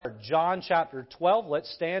John chapter 12.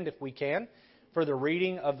 Let's stand if we can for the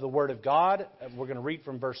reading of the Word of God. We're going to read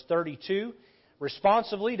from verse 32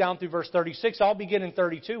 responsively down through verse 36. I'll begin in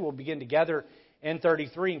 32. We'll begin together in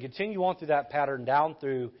 33 and continue on through that pattern down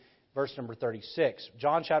through verse number 36.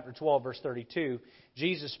 John chapter 12, verse 32.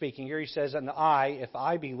 Jesus speaking here, He says, "And I, if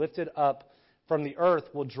I be lifted up from the earth,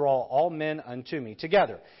 will draw all men unto me."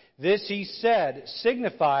 Together. "This He said,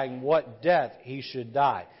 signifying what death He should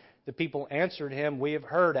die. The people answered Him, We have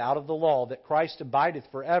heard out of the law that Christ abideth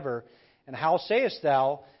forever. And how sayest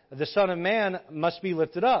thou, the Son of Man must be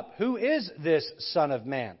lifted up? Who is this Son of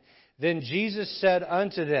Man? Then Jesus said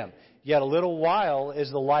unto them, Yet a little while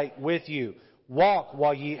is the light with you. Walk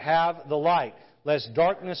while ye have the light, lest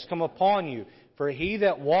darkness come upon you. For he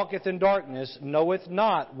that walketh in darkness knoweth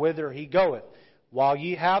not whither he goeth. While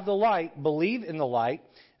ye have the light, believe in the light,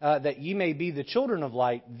 that ye may be the children of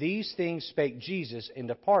light. These things spake Jesus, and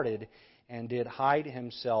departed, and did hide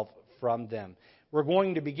Himself from them." We're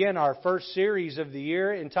going to begin our first series of the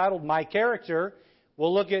year entitled My Character.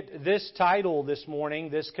 We'll look at this title this morning,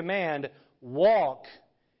 this command, Walk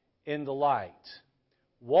in the Light.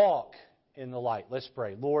 Walk in the light. Let's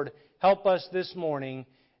pray. Lord, help us this morning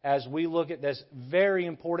as we look at this very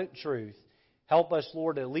important truth. Help us,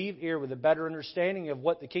 Lord, to leave here with a better understanding of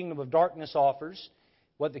what the kingdom of darkness offers,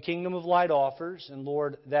 what the kingdom of light offers, and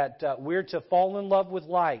Lord, that we're to fall in love with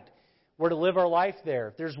light. We're to live our life there.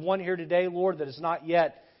 If there's one here today, Lord, that has not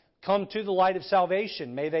yet come to the light of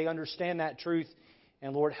salvation, may they understand that truth,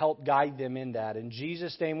 and Lord, help guide them in that. In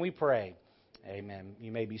Jesus' name we pray. Amen.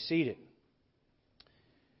 You may be seated.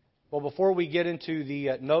 Well, before we get into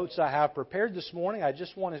the notes I have prepared this morning, I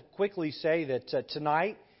just want to quickly say that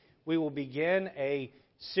tonight we will begin a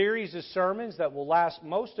series of sermons that will last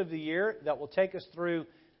most of the year, that will take us through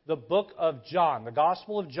the book of John, the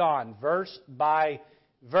Gospel of John, verse by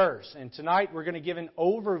verse. And tonight we're going to give an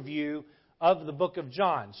overview of the book of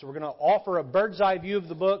John. So we're going to offer a bird's eye view of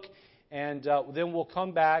the book, and then we'll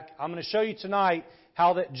come back. I'm going to show you tonight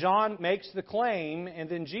how that John makes the claim, and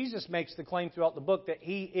then Jesus makes the claim throughout the book, that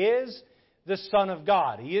He is the Son of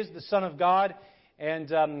God. He is the Son of God, and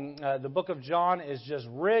the book of John is just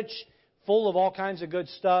rich, full of all kinds of good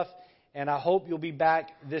stuff, and I hope you'll be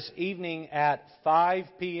back this evening at 5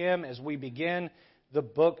 p.m. as we begin the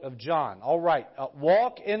book of John. All right,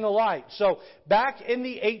 walk in the light. So, back in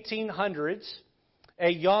the 1800s, a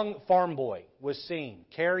young farm boy was seen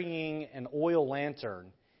carrying an oil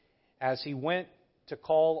lantern as he went to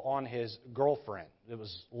call on his girlfriend. It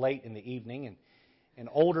was late in the evening, and an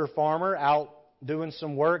older farmer out doing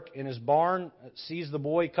some work in his barn sees the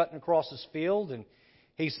boy cutting across his field, and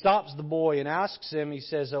he stops the boy and asks him, he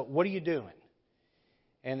says, "What are you doing?"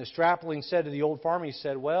 And the strapling said to the old farmer, he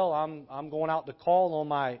said, "Well, I'm going out to call on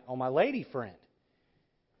my lady friend."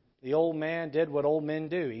 The old man did what old men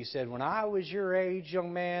do. He said, "When I was your age,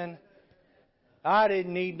 young man, I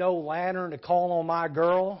didn't need no lantern to call on my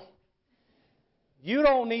girl. You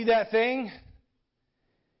don't need that thing."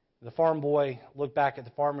 The farm boy looked back at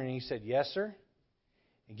the farmer and he said, "Yes, sir.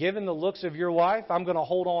 And given the looks of your wife, I'm going to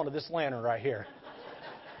hold on to this lantern right here."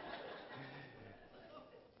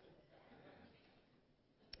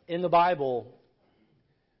 In the Bible,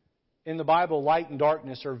 light and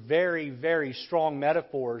darkness are very, very strong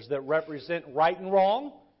metaphors that represent right and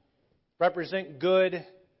wrong, represent good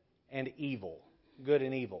and evil. Good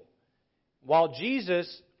and evil. While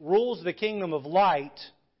Jesus rules the kingdom of light,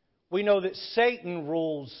 we know that Satan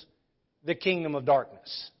rules the kingdom of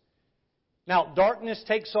darkness. Now, darkness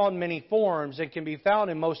takes on many forms and can be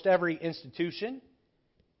found in most every institution,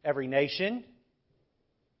 every nation,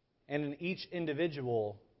 and in each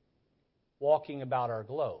individual walking about our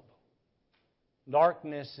globe.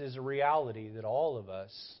 Darkness is a reality that all of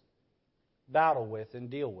us battle with and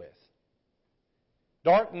deal with.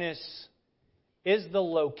 Darkness is the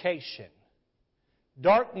location.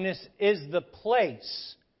 Darkness is the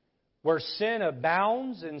place where sin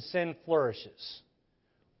abounds and sin flourishes.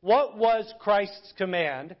 What was Christ's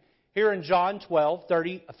command here in John 12,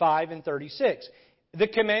 35 and 36? The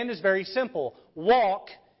command is very simple. Walk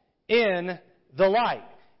in the light.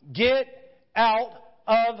 Get out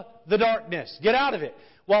of the darkness. Get out of it.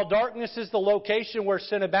 While darkness is the location where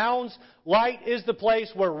sin abounds, light is the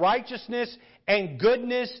place where righteousness and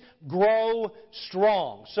goodness grow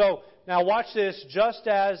strong. So, now watch this. Just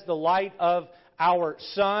as the light of our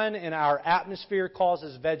sun and our atmosphere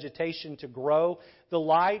causes vegetation to grow, the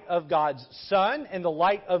light of God's Son and the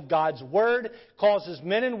light of God's Word causes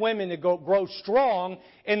men and women to grow strong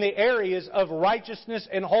in the areas of righteousness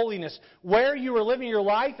and holiness. Where you are living your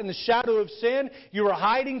life in the shadow of sin, you are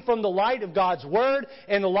hiding from the light of God's Word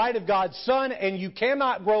and the light of God's Son, and you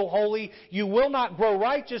cannot grow holy. You will not grow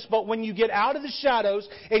righteous, but when you get out of the shadows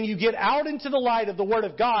and you get out into the light of the Word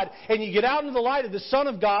of God and you get out into the light of the Son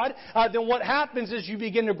of God, then what happens is you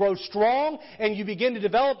begin to grow strong and you begin to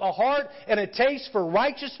develop a heart and a taste for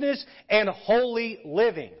righteousness and holy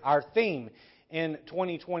living. Our theme in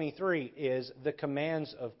 2023 is the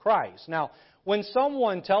commands of Christ. Now, when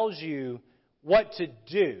someone tells you what to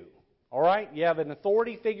do, all right, you have an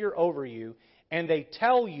authority figure over you, and they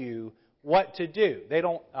tell you what to do. They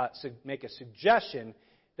don't make a suggestion.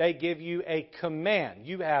 They give you a command.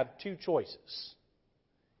 You have two choices.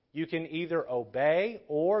 You can either obey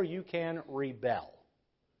or you can rebel.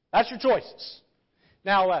 That's your choices.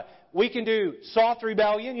 Now, we can do soft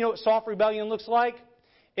rebellion. You know what soft rebellion looks like?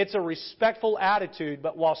 It's a respectful attitude,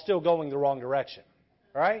 but while still going the wrong direction.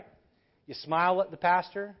 All right? You smile at the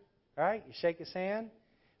pastor. All right? You shake his hand.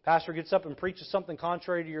 Pastor gets up and preaches something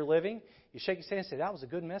contrary to your living. You shake his hand and say, "That was a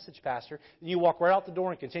good message, Pastor." And you walk right out the door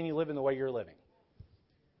and continue living the way you're living.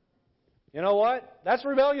 You know what? That's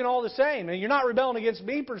rebellion all the same. And you're not rebelling against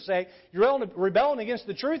me per se. You're rebelling against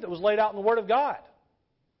the truth that was laid out in the Word of God.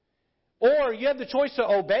 Or you have the choice to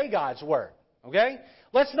obey God's Word. Okay?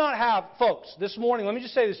 Let's not have, folks, this morning, let me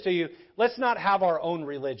just say this to you. Let's not have our own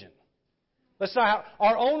religion. Let's not have,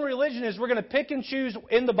 our own religion is we're going to pick and choose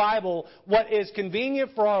in the Bible what is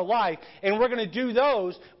convenient for our life, and we're going to do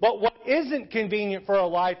those, but what isn't convenient for our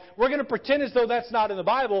life, we're going to pretend as though that's not in the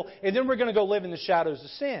Bible, and then we're going to go live in the shadows of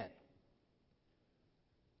sin.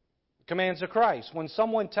 Commands of Christ. When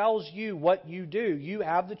someone tells you what you do, you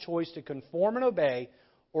have the choice to conform and obey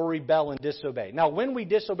or rebel and disobey. Now, when we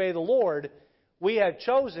disobey the Lord, we have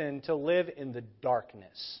chosen to live in the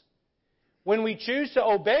darkness. When we choose to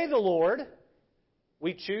obey the Lord,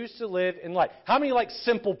 we choose to live in light. How many like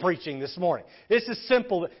simple preaching this morning? This is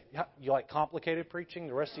simple. You like complicated preaching?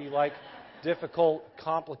 The rest of you like difficult,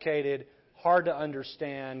 complicated, hard to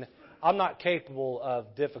understand. I'm not capable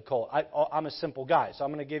of difficult. I'm a simple guy, so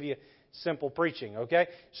I'm going to give you simple preaching, okay?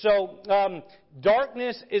 So,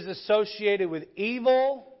 darkness is associated with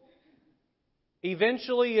evil.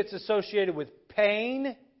 Eventually, it's associated with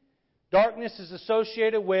pain. Darkness is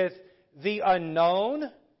associated with the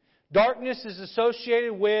unknown. Darkness is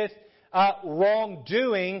associated with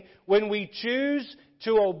wrongdoing. When we choose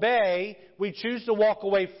to obey, we choose to walk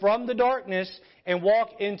away from the darkness and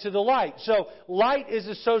walk into the light. So, light is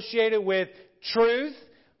associated with truth,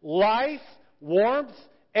 life, warmth,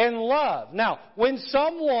 and love. Now, when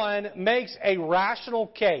someone makes a rational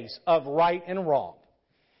case of right and wrong,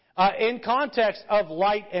 in context of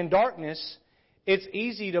light and darkness, it's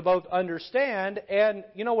easy to both understand. And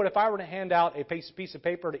you know what? If I were to hand out a piece of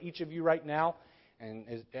paper to each of you right now,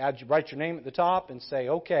 and write your name at the top and say,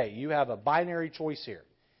 okay, you have a binary choice here.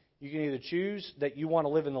 You can either choose that you want to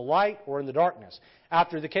live in the light or in the darkness.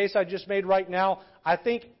 After the case I just made right now, I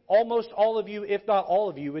think almost all of you, if not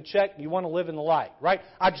all of you, would check you want to live in the light, right?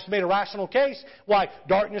 I just made a rational case why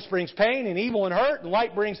darkness brings pain and evil and hurt, and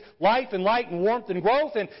light brings life and light and warmth and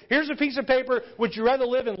growth. And here's a piece of paper. Would you rather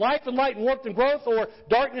live in life and light and warmth and growth, or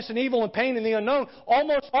darkness and evil and pain and the unknown?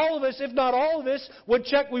 Almost all of us, if not all of us, would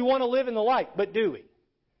check we want to live in the light. But do we?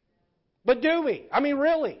 But do we? I mean,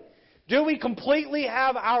 really? Do we completely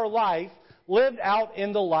have our life lived out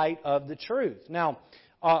in the light of the truth? Now,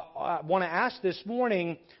 I want to ask this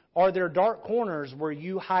morning, are there dark corners where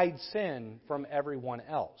you hide sin from everyone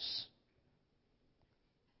else?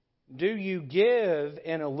 Do you give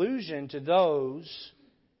an illusion to those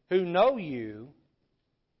who know you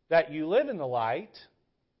that you live in the light,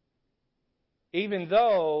 even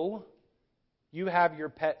though you have your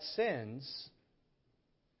pet sins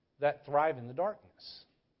that thrive in the darkness?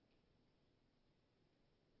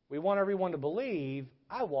 We want everyone to believe,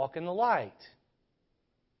 I walk in the light.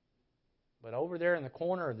 But over there in the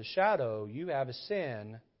corner of the shadow, you have a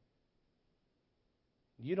sin.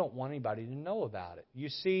 You don't want anybody to know about it. You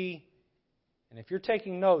see, and if you're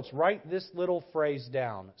taking notes, write this little phrase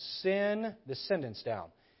down. Sin, the sentence down.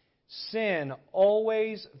 Sin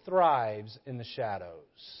always thrives in the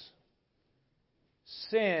shadows.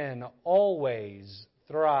 Sin always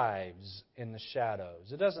thrives in the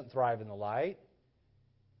shadows. It doesn't thrive in the light.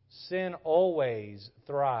 Sin always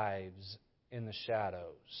thrives in the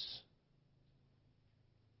shadows.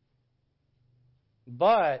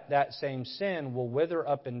 But that same sin will wither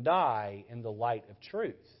up and die in the light of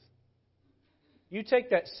truth. You take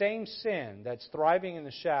that same sin that's thriving in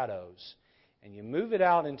the shadows and you move it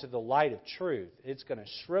out into the light of truth, it's going to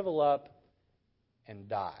shrivel up and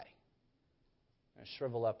die.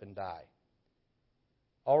 Shrivel up and die.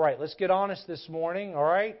 All right, let's get honest this morning, all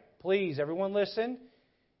right? Please, everyone listen.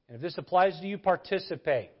 And if this applies to you,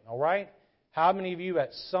 participate, all right? How many of you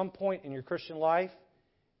at some point in your Christian life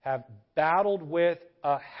have battled with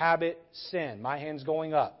a habit sin? My hand's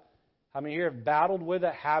going up. How many here have battled with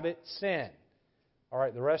a habit sin? All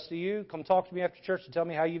right, the rest of you, come talk to me after church and tell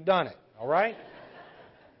me how you've done it, all right?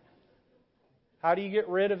 How do you get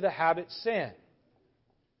rid of the habit sin?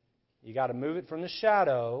 You got to move it from the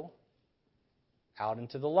shadow out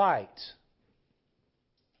into the light.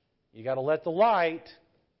 You got to let the light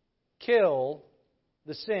kill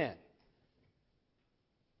the sin.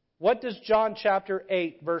 What does John chapter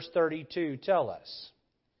 8 verse 32 tell us?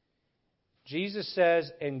 Jesus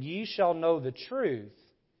says, "And ye shall know the truth,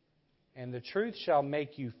 and the truth shall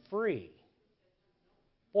make you free."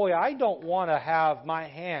 Boy, I don't want to have my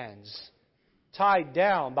hands tied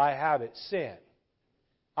down by habit sin.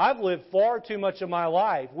 I've lived far too much of my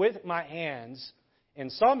life with my hands in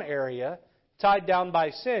some area tied down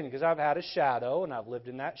by sin because I've had a shadow and I've lived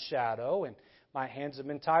in that shadow and my hands have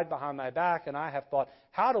been tied behind my back and I have thought,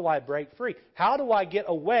 how do I break free? How do I get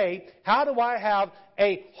away? How do I have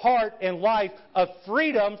a heart and life of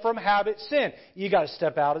freedom from habit sin? You got to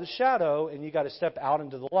step out of the shadow and you got to step out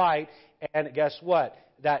into the light, and guess what?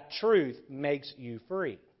 That truth makes you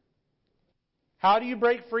free. How do you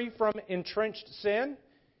break free from entrenched sin?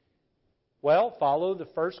 Well, follow the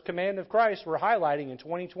first command of Christ we're highlighting in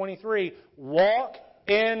 2023. Walk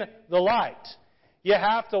in the light. You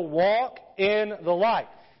have to walk in the light.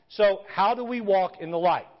 So how do we walk in the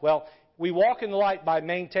light? Well, we walk in the light by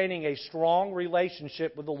maintaining a strong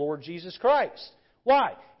relationship with the Lord Jesus Christ.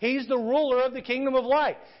 Why? He's the ruler of the kingdom of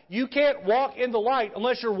light. You can't walk in the light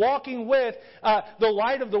unless you're walking with the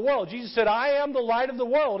light of the world. Jesus said, "I am the light of the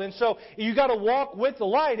world." And so you got to walk with the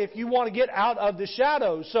light if you want to get out of the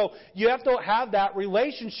shadows. So you have to have that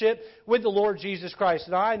relationship with the Lord Jesus Christ.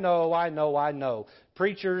 And I know.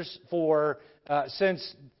 Preachers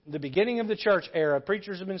since the beginning of the church era,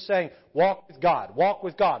 preachers have been saying, walk with God, walk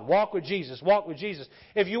with God, walk with Jesus, walk with Jesus.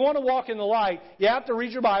 If you want to walk in the light, you have to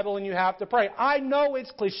read your Bible and you have to pray. I know it's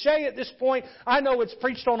cliche at this point. I know it's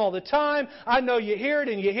preached on all the time. I know you hear it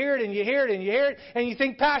and you hear it and you hear it and you hear it. And you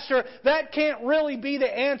think, Pastor, that can't really be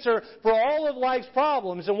the answer for all of life's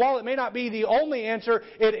problems. And while it may not be the only answer,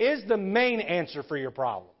 it is the main answer for your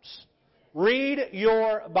problems. Read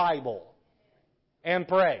your Bible and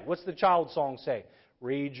pray. What's the child song say?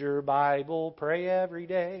 Read your Bible, pray every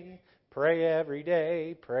day, pray every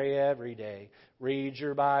day, pray every day. Read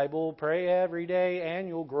your Bible, pray every day, and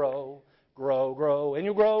you'll grow, grow, grow, and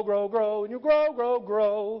you'll grow, grow, grow, and you'll grow, grow,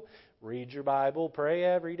 grow. Read your Bible, pray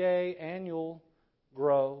every day, and you'll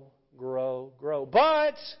grow, grow, grow.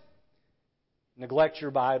 But neglect your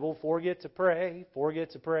Bible, forget to pray, forget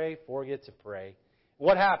to pray, forget to pray.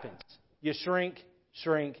 What happens? You shrink,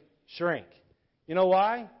 shrink, shrink. You know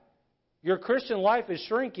why? Your Christian life is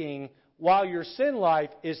shrinking while your sin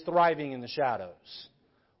life is thriving in the shadows.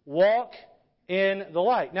 Walk in the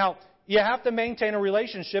light. Now, you have to maintain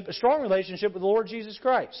a strong relationship with the Lord Jesus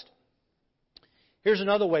Christ. Here's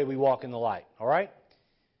another way we walk in the light, all right?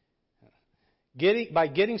 By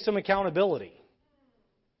getting some accountability.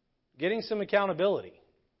 Getting some accountability.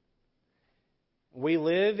 We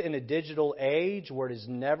live in a digital age where it has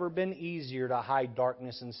never been easier to hide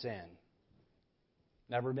darkness and sin.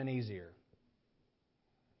 Never been easier.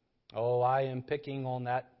 Oh, I am picking on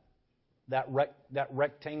that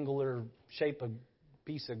rectangular shape of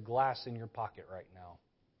piece of glass in your pocket right now,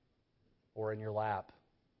 or in your lap.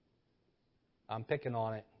 I'm picking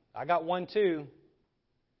on it. I got one too.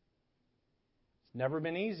 It's never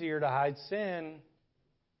been easier to hide sin.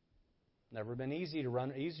 Never been easier to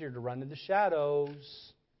run to the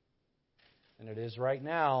shadows than it is right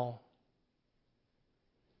now.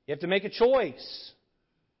 You have to make a choice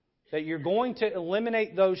that you're going to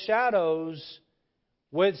eliminate those shadows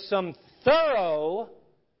with some thorough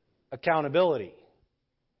accountability.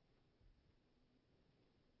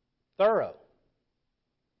 Thorough.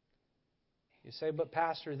 You say, but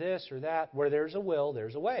Pastor, this or that. Where there's a will,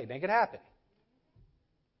 there's a way. Make it happen.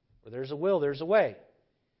 Where there's a will, there's a way.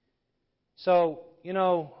 So,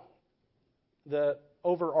 the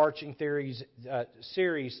overarching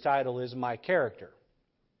series title is My Character.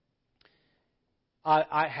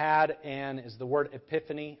 I had an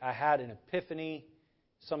epiphany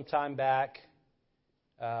some time back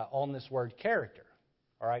on this word character.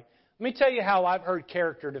 All right? Let me tell you how I've heard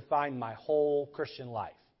character defined my whole Christian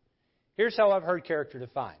life. Here's how I've heard character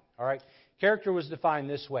defined. All right? Character was defined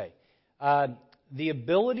this way. the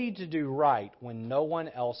ability to do right when no one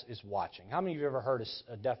else is watching. How many of you have ever heard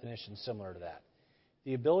a definition similar to that?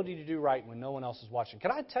 The ability to do right when no one else is watching.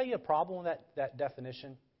 Can I tell you a problem with that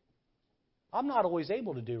definition? I'm not always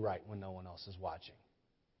able to do right when no one else is watching.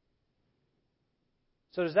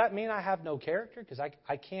 So does that mean I have no character because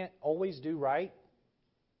I can't always do right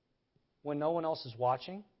when no one else is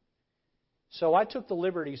watching? So I took the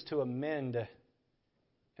liberties to amend.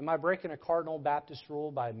 Am I breaking a cardinal Baptist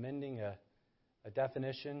rule by amending a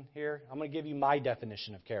definition here? I'm going to give you my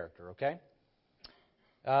definition of character, okay?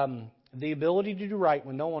 The ability to do right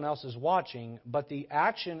when no one else is watching, but the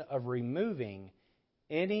action of removing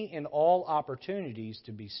any and all opportunities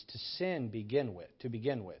to sin to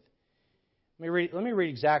begin with. Let me read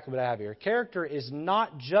exactly what I have here. Character is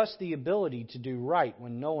not just the ability to do right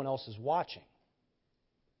when no one else is watching,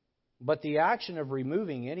 but the action of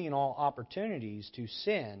removing any and all opportunities to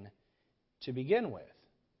sin to begin with.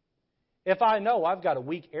 If I know I've got a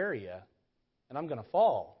weak area and I'm going to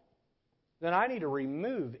fall, then I need to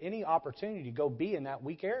remove any opportunity to go be in that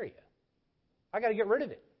weak area. I've got to get rid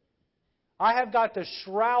of it. I have got to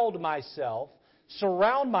surround myself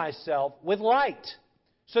with light.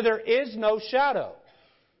 So there is no shadow.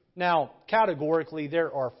 Now, categorically,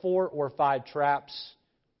 there are 4 or 5 traps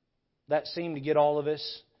that seem to get all of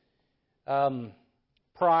us.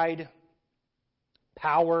 Pride,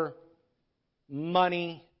 power,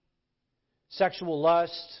 money, sexual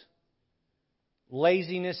lust,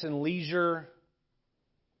 laziness and leisure.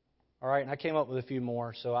 All right, and I came up with a few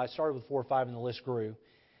more. So I started with 4 or 5 and the list grew.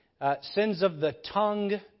 Sins of the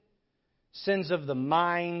tongue, sins of the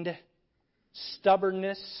mind,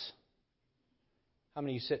 stubbornness. How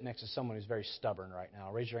many of you sit next to someone who's very stubborn right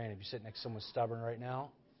now? Raise your hand if you sit next to someone stubborn right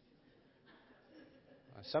now.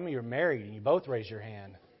 Some of you are married and you both raise your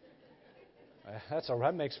hand.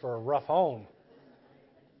 That makes for a rough home.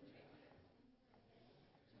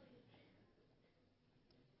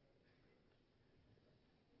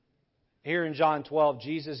 Here in John 12,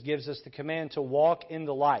 Jesus gives us the command to walk in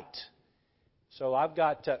the light. So I've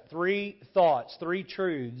got 3 thoughts, 3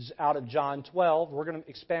 truths out of John 12. We're going to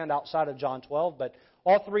expand outside of John 12, but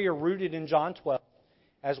all 3 are rooted in John 12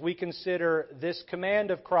 as we consider this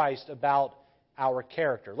command of Christ about our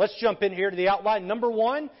character. Let's jump in here to the outline. Number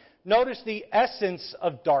 1, notice the essence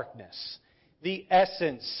of darkness. The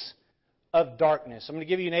essence of darkness. I'm going to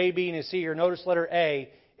give you an A, B, and a C here. Notice letter A.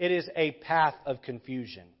 It is a path of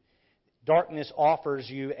confusion. Darkness offers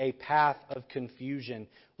you a path of confusion.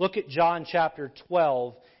 Look at John chapter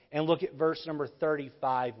 12 and look at verse number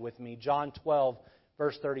 35 with me. John 12,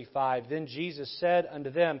 verse 35. Then Jesus said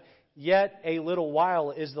unto them, Yet a little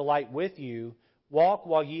while is the light with you. Walk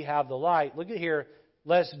while ye have the light. Look at here.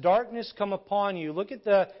 Lest darkness come upon you. Look at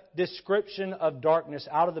the description of darkness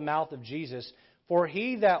out of the mouth of Jesus. For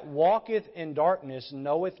he that walketh in darkness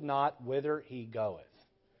knoweth not whither he goeth.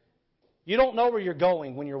 You don't know where you're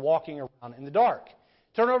going when you're walking around in the dark.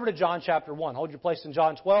 Turn over to John chapter 1. Hold your place in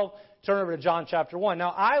John 12. Turn over to John chapter 1. Now,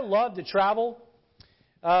 I love to travel.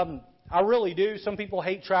 I really do. Some people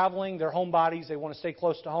hate traveling. They're homebodies. They want to stay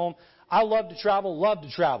close to home. I love to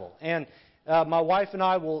travel. And my wife and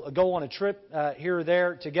I will go on a trip here or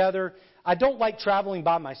there together. I don't like traveling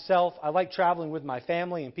by myself. I like traveling with my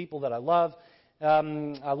family and people that I love.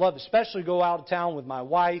 I love especially go out of town with my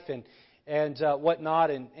wife and whatnot.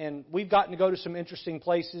 And we've gotten to go to some interesting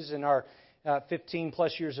places in our 15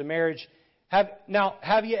 plus years of marriage.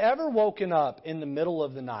 Have you ever woken up in the middle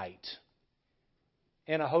of the night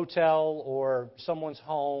in a hotel or someone's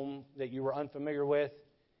home that you were unfamiliar with?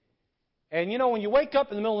 And you know, when you wake up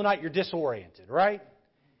in the middle of the night, you're disoriented, right?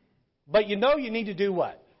 But you know you need to do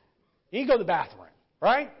what? You need to go to the bathroom,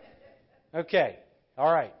 right? Okay,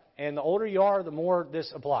 all right. And the older you are, the more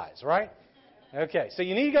this applies, right? Okay, so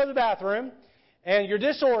you need to go to the bathroom, and you're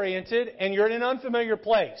disoriented, and you're in an unfamiliar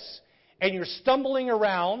place, and you're stumbling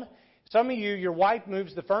around. Some of you, your wife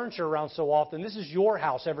moves the furniture around so often. This is your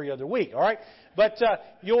house every other week, all right? But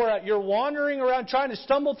you're wandering around trying to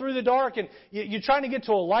stumble through the dark, and you're trying to get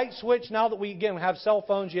to a light switch. Now that we, again, have cell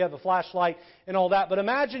phones, you have a flashlight and all that. But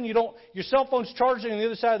imagine your cell phone's charging on the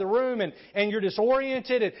other side of the room, and you're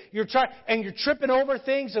disoriented, and you're tripping over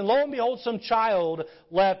things, and lo and behold, some child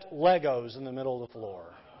left Legos in the middle of the floor.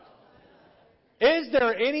 Is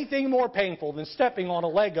there anything more painful than stepping on a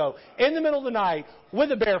Lego in the middle of the night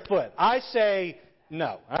with a bare foot? I say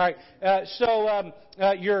no. All right.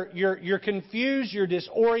 You're confused, you're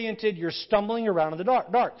disoriented, you're stumbling around in the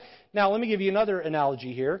dark. Now, let me give you another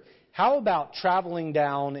analogy here. How about traveling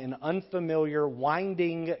down an unfamiliar,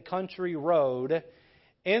 winding country road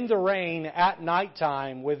in the rain at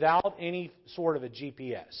nighttime without any sort of a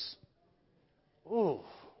GPS? Ooh.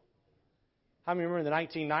 How many remember the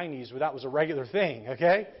 1990s where that was a regular thing,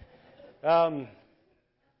 okay?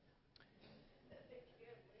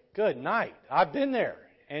 Good night. I've been there.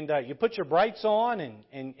 And you put your brights on and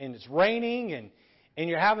it's raining and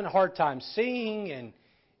you're having a hard time seeing.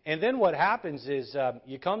 And then what happens is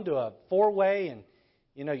you come to a four-way and,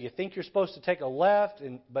 you know, you think you're supposed to take a left,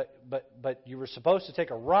 but you were supposed to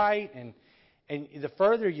take a right. And the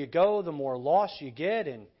further you go, the more lost you get.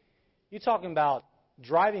 And you're talking about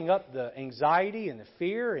driving up the anxiety and the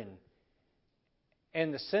fear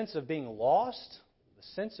and the sense of being lost, the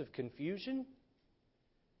sense of confusion.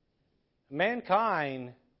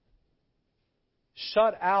 Mankind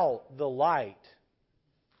shut out the light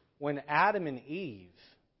when Adam and Eve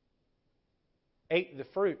ate the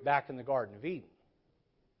fruit back in the Garden of Eden.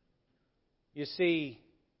 You see,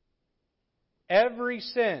 ever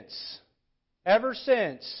since,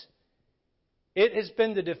 it has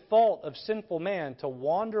been the default of sinful man to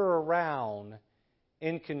wander around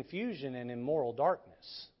in confusion and in moral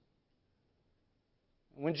darkness.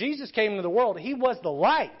 When Jesus came into the world, He was the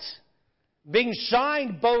light, being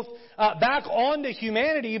shined both back onto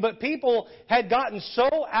humanity, but people had gotten so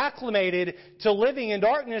acclimated to living in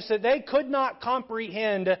darkness that they could not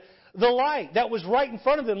comprehend the light that was right in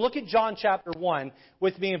front of them. Look at John chapter 1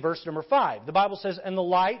 with me in verse number 5. The Bible says, "And the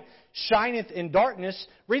light shineth in darkness."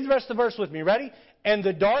 Read the rest of the verse with me. Ready? "And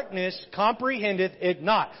the darkness comprehendeth it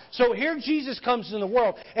not." So here Jesus comes in the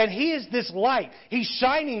world, and He is this light. He's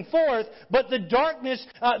shining forth, but the darkness,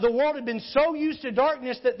 the world had been so used to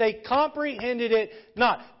darkness that they comprehended it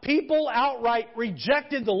not. People outright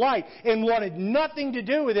rejected the light and wanted nothing to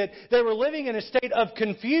do with it. They were living in a state of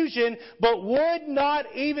confusion, but would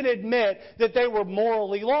not even admit that they were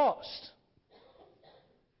morally lost.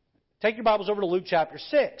 Take your Bibles over to Luke chapter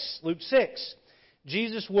 6. Luke 6.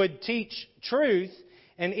 Jesus would teach truth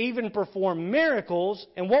and even perform miracles.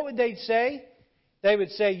 And what would they say? They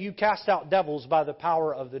would say, "You cast out devils by the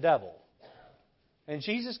power of the devil." And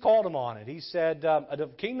Jesus called them on it. He said, "A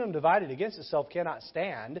kingdom divided against itself cannot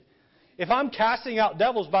stand." If I'm casting out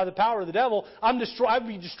devils by the power of the devil, I'd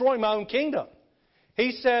be destroying my own kingdom.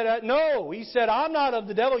 He said, "No." He said, "I'm not of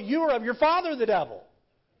the devil. You are of your father, the devil."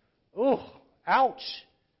 Ooh, ouch.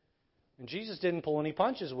 And Jesus didn't pull any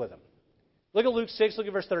punches with him. Look at Luke 6, look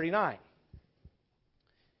at verse 39.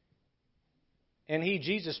 "And He,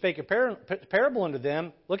 Jesus, spake a parable unto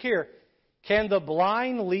them." Look here. "Can the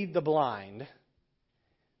blind lead the blind?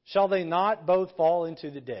 Shall they not both fall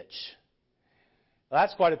into the ditch?" Well,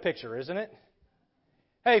 that's quite a picture, isn't it?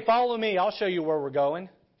 Hey, follow me. I'll show you where we're going.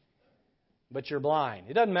 But you're blind.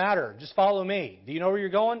 It doesn't matter. Just follow me. Do you know where you're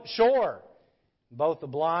going? Sure. Both the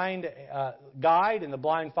blind guide and the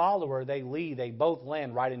blind follower, they both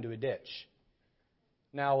land right into a ditch.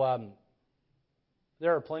 Now,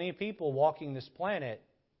 there are plenty of people walking this planet.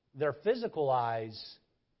 Their physical eyes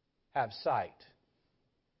have sight,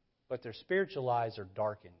 but their spiritual eyes are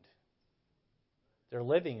darkened. They're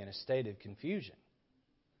living in a state of confusion.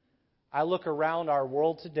 I look around our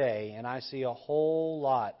world today and I see a whole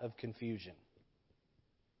lot of confusion.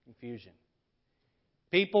 Confusion.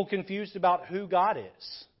 People confused about who God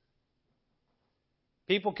is.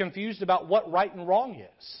 People confused about what right and wrong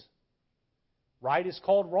is. Right is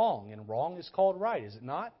called wrong, and wrong is called right, is it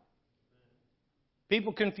not?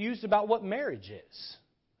 People confused about what marriage is.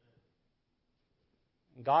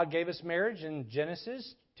 God gave us marriage in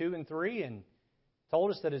Genesis 2 and 3 and told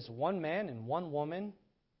us that it's one man and one woman.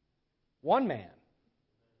 One man.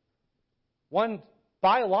 One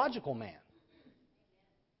biological man.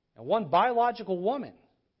 And one biological woman.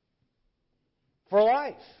 For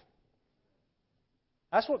life.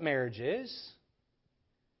 That's what marriage is.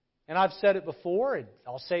 And I've said it before, and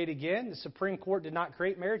I'll say it again. The Supreme Court did not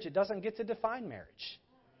create marriage. It doesn't get to define marriage.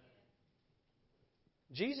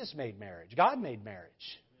 Jesus made marriage. God made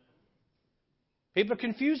marriage. People are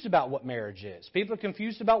confused about what marriage is. People are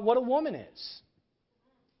confused about what a woman is.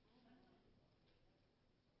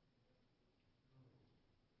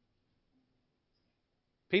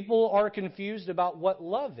 People are confused about what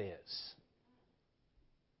love is.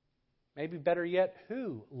 Maybe better yet,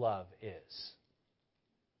 who love is.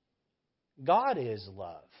 God is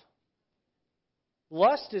love.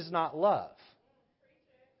 Lust is not love.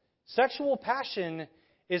 Sexual passion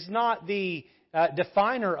is not the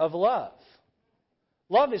definer of love.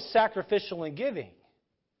 Love is sacrificial and giving.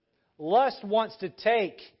 Lust wants to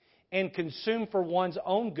take and consume for one's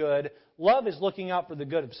own good. Love is looking out for the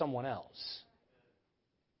good of someone else.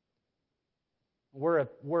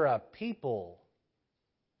 We're a people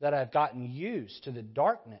that have gotten used to the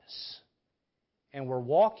darkness. And we're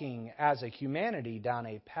walking as a humanity down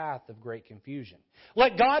a path of great confusion.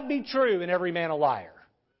 Let God be true and every man a liar.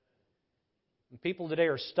 People today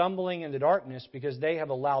are stumbling in the darkness because they have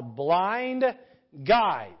allowed blind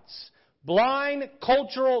guides, blind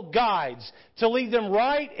cultural guides, to lead them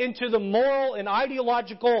right into the moral and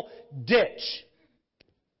ideological ditch.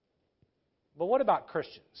 But what about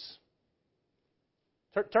Christians?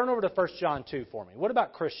 Turn over to 1 John 2 for me. What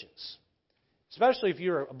about Christians? Especially if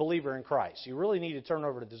you're a believer in Christ. You really need to turn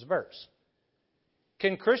over to this verse.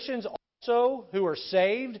 Can Christians also, who are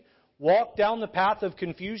saved, walk down the path of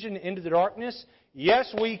confusion into the darkness?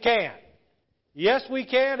 Yes, we can. Yes, we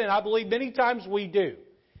can, and I believe many times we do.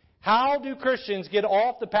 How do Christians get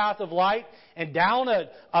off the path of light and down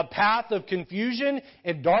a path of confusion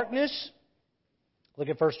and darkness? Look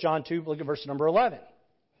at 1 John 2, look at verse number 11.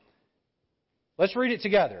 Let's read it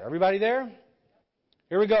together. Everybody there?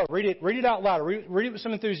 Here we go. Read it out loud. Read it with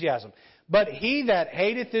some enthusiasm. But he that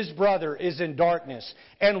hateth his brother is in darkness,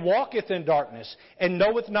 and walketh in darkness, and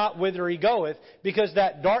knoweth not whither he goeth, because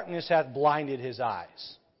that darkness hath blinded his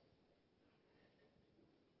eyes.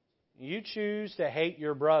 You choose to hate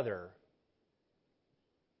your brother.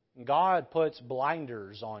 God puts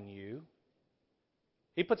blinders on you.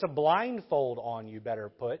 He puts a blindfold on you, better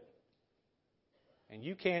put. And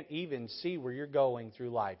you can't even see where you're going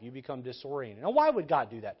through life. You become disoriented. Now, why would God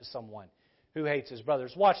do that to someone who hates his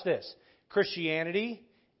brothers? Watch this. Christianity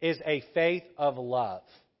is a faith of love.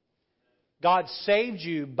 God saved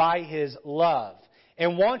you by His love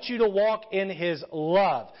and wants you to walk in His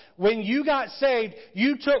love. When you got saved,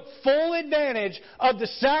 you took full advantage of the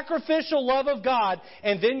sacrificial love of God,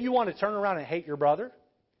 and then you want to turn around and hate your brother?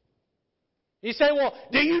 You say, well,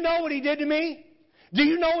 do you know what he did to me? Do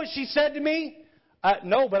you know what she said to me?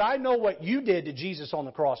 No, but I know what you did to Jesus on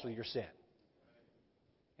the cross with your sin.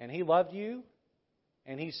 And He loved you,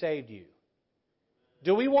 and He saved you.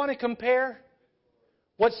 Do we want to compare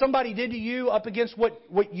what somebody did to you up against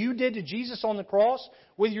what you did to Jesus on the cross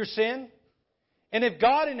with your sin? And if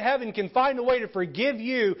God in heaven can find a way to forgive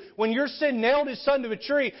you when your sin nailed His Son to a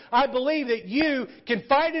tree, I believe that you can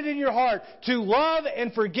find it in your heart to love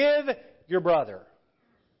and forgive your brother.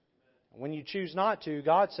 When you choose not to,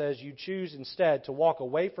 God says you choose instead to walk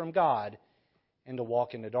away from God and to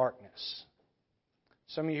walk into darkness.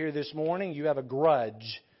 Some of you here this morning, you have a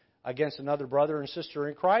grudge against another brother and sister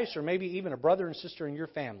in Christ, or maybe even a brother and sister in your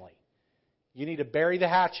family. You need to bury the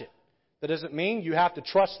hatchet. That doesn't mean you have to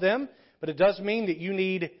trust them, but it does mean that you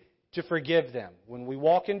need to forgive them. When we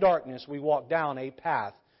walk in darkness, we walk down a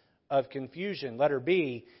path of confusion. Letter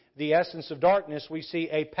B, the essence of darkness, we see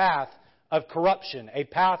a path of corruption. A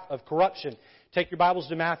path of corruption. Take your Bibles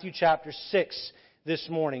to Matthew chapter 6 this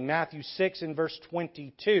morning. Matthew 6 and verse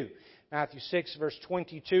 22. Matthew 6, verse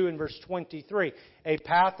 22 and verse 23. A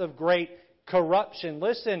path of great corruption.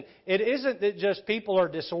 Listen, it isn't that just people are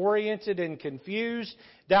disoriented and confused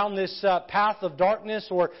down this path of darkness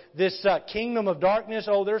or this kingdom of darkness.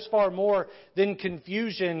 Oh, there's far more than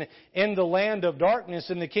confusion in the land of darkness.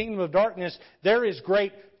 In the kingdom of darkness, there is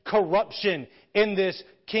great corruption in this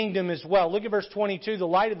kingdom as well. Look at verse 22. The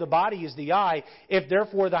light of the body is the eye. If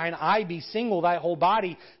therefore thine eye be single, thy whole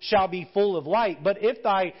body shall be full of light. But if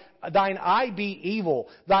thine eye be evil,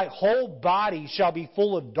 thy whole body shall be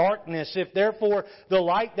full of darkness. If therefore the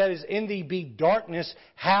light that is in thee be darkness,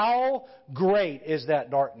 how great is that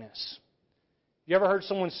darkness? You ever heard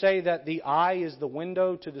someone say that the eye is the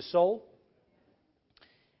window to the soul?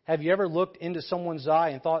 Have you ever looked into someone's eye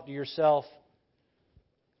and thought to yourself,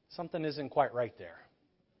 something isn't quite right there?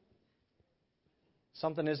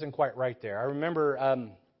 Something isn't quite right there. I remember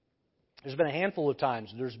there's been a handful of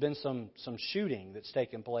times there's been some shooting that's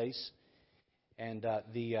taken place, and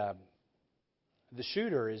the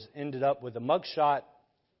shooter has ended up with a mugshot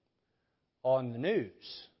on the news.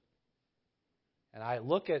 And I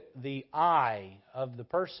look at the eye of the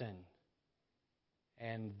person,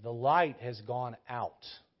 and the light has gone out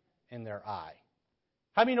in their eye.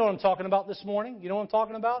 How many know what I'm talking about this morning? You know what I'm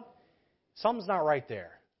talking about? Something's not right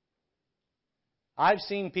there. I've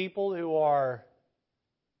seen people who are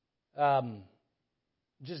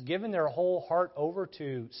just giving their whole heart over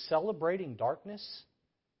to celebrating darkness,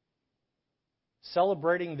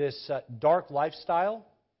 celebrating this dark lifestyle,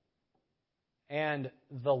 and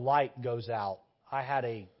the light goes out. I had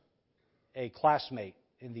a classmate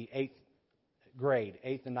in the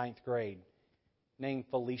 8th and 9th grade, named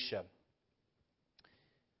Felicia.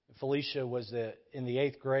 Felicia was in the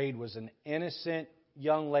 8th grade, was an innocent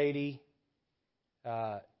young lady,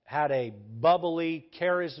 had a bubbly,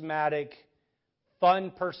 charismatic,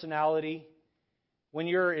 fun personality. When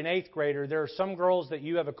you're an 8th grader, there are some girls that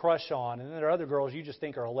you have a crush on, and then there are other girls you just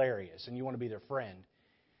think are hilarious, and you want to be their friend.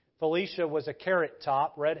 Felicia was a carrot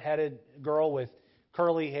top, red-headed girl with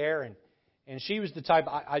curly hair, and And she was the type,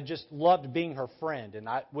 I just loved being her friend. And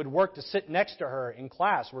I would work to sit next to her in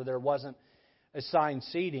class where there wasn't assigned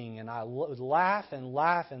seating. And I would laugh and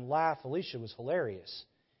laugh and laugh. Felicia was hilarious.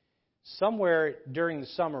 Somewhere during the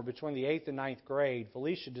summer, between the 8th and 9th grade,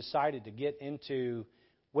 Felicia decided to get into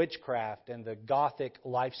witchcraft and the Gothic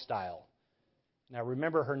lifestyle. Now,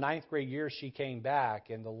 remember her 9th grade year, she came back,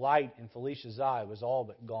 and the light in Felicia's eye was all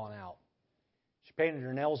but gone out. She painted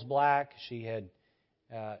her nails black. She had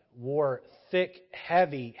wore thick,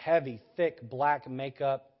 heavy, thick black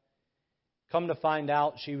makeup. Come to find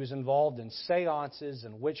out, she was involved in seances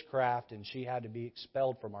and witchcraft, and she had to be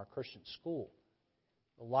expelled from our Christian school.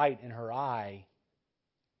 The light in her eye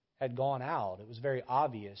had gone out. It was very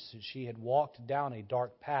obvious that she had walked down a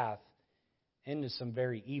dark path into some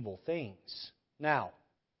very evil things. Now,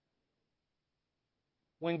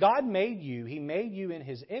 when God made you, He made you in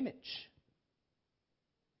His image.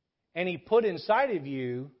 And He put inside of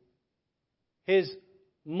you His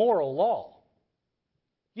moral law.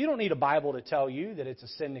 You don't need a Bible to tell you that it's a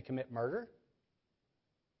sin to commit murder.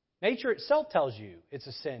 Nature itself tells you it's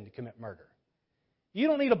a sin to commit murder. You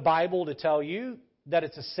don't need a Bible to tell you that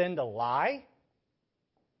it's a sin to lie.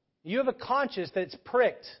 You have a conscience that's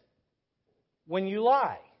pricked when you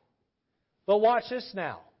lie. But watch this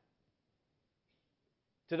now.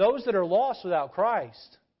 To those that are lost without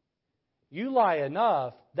Christ, you lie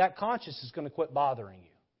enough, that conscience is going to quit bothering you.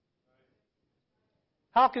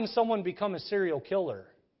 How can someone become a serial killer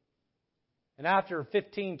and after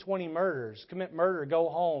 15, 20 murders, commit murder, go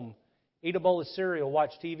home, eat a bowl of cereal,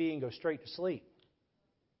 watch TV, and go straight to sleep?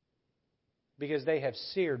 Because they have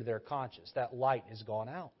seared their conscience. That light has gone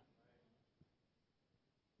out.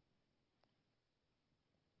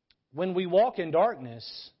 When we walk in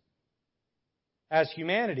darkness, as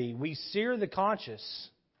humanity, we sear the conscience,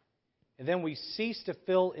 and then we cease to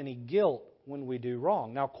feel any guilt when we do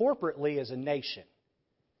wrong. Now, corporately, as a nation,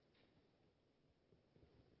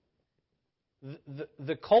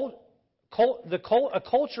 a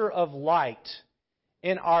culture of light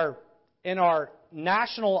in our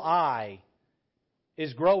national eye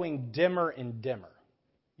is growing dimmer and dimmer.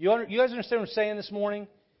 You guys understand what I'm saying this morning?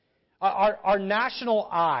 Our national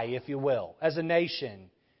eye, if you will, as a nation,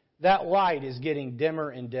 that light is getting dimmer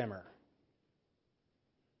and dimmer.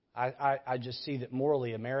 I just see that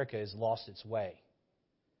morally America has lost its way.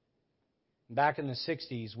 Back in the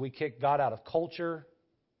 60s, we kicked God out of culture.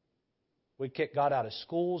 We kicked God out of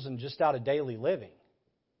schools and just out of daily living.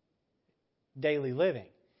 Daily living.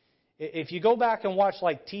 If you go back and watch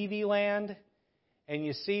like TV Land and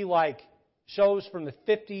you see like shows from the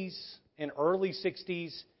 50s and early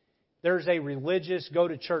 60s, there's a religious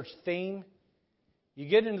go-to-church theme. You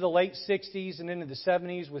get into the late 60s and into the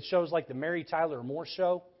 70s with shows like the Mary Tyler Moore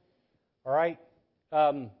Show. All right?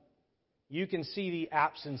 You can see the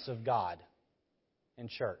absence of God in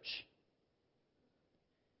church.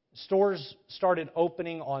 Stores started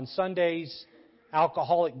opening on Sundays.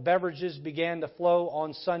 Alcoholic beverages began to flow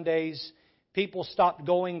on Sundays. People stopped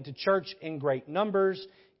going to church in great numbers.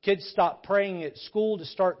 Kids stopped praying at school to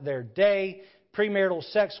start their day. Premarital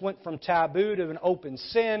sex went from taboo to an open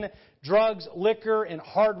sin. Drugs, liquor, and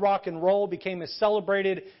hard rock and roll became a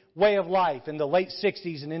celebrated way of life in the late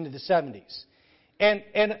 60s and into the 70s.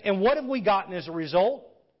 And what have we gotten as a result?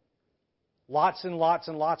 Lots and lots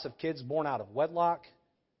and lots of kids born out of wedlock.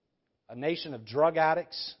 A nation of drug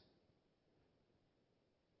addicts.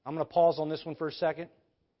 I'm going to pause on this one for a second.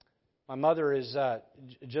 My mother is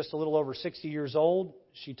just a little over 60 years old.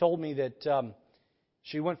 She told me that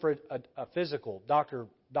she went for a physical,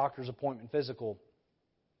 doctor's appointment physical.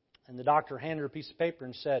 And the doctor handed her a piece of paper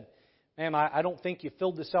and said, "Ma'am, I don't think you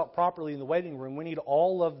filled this out properly in the waiting room. We need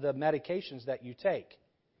all of the medications that you take."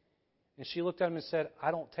 And she looked at him and said,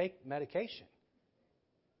 "I don't take medication."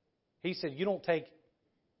 He said, "You don't take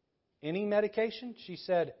any medication?" She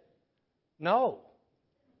said, "No."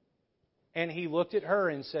 And he looked at her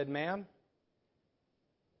and said, "Ma'am,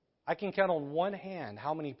 I can count on one hand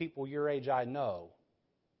how many people your age I know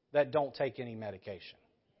that don't take any medication."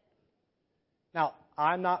 Now,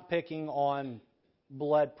 I'm not picking on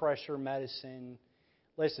blood pressure medicine.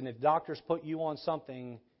 Listen, if doctors put you on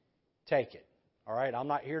something, take it. All right? I'm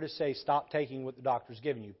not here to say stop taking what the doctor's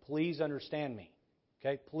giving you. Please understand me.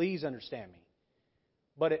 Okay? Please understand me.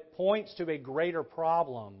 But it points to a greater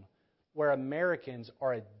problem where Americans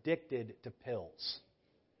are addicted to pills.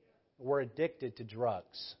 We're addicted to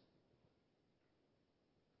drugs.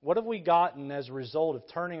 What have we gotten as a result of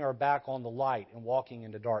turning our back on the light and walking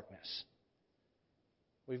into darkness?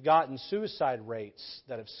 We've gotten suicide rates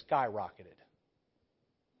that have skyrocketed.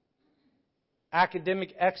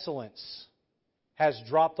 Academic excellence has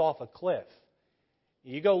dropped off a cliff.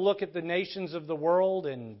 You go look at the nations of the world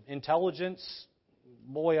and intelligence,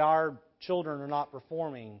 boy, our children are not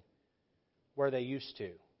performing where they used to.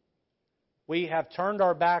 We have turned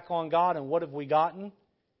our back on God, and what have we gotten?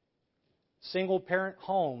 Single-parent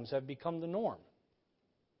homes have become the norm.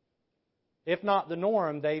 If not the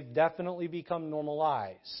norm, they've definitely become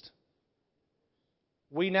normalized.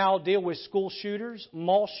 We now deal with school shooters,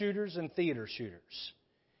 mall shooters, and theater shooters.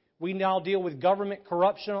 We now deal with government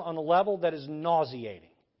corruption on a level that is nauseating.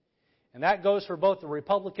 And that goes for both the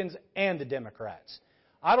Republicans and the Democrats.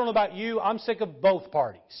 I don't know about you, I'm sick of both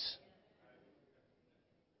parties.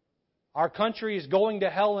 Our country is going to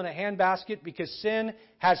hell in a handbasket because sin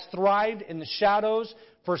has thrived in the shadows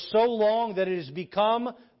for so long that it has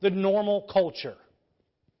become the normal culture.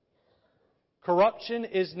 Corruption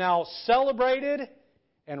is now celebrated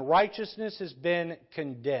and righteousness has been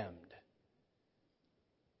condemned.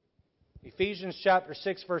 Ephesians chapter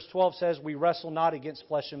 6 verse 12 says, we wrestle not against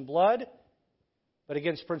flesh and blood, but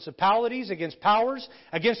against principalities, against powers,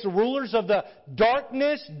 against the rulers of the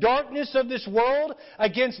darkness of this world,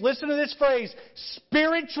 against, listen to this phrase,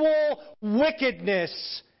 spiritual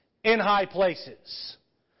wickedness in high places.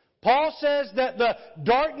 Paul says that the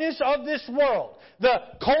darkness of this world, the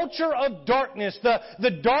culture of darkness,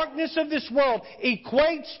 the darkness of this world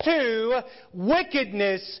equates to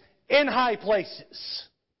wickedness in high places.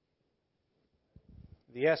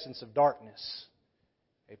 The essence of darkness.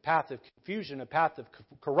 A path of confusion, a path of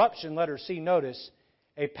corruption, letter C, notice,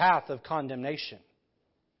 a path of condemnation.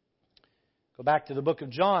 Go back to the book of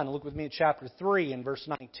John. Look with me at chapter 3 and verse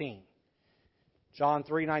 19. John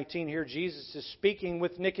 3:19 here, Jesus is speaking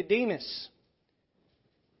with Nicodemus.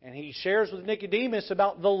 And he shares with Nicodemus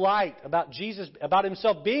about the light, about Jesus, about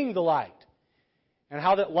himself being the light. And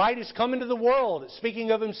how that light has come into the world,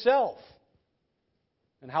 speaking of himself.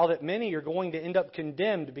 And how that many are going to end up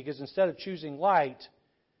condemned because instead of choosing light,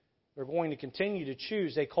 they're going to continue to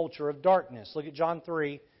choose a culture of darkness. Look at John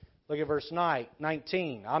 3. Look at verse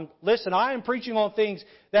 19. Listen, I am preaching on things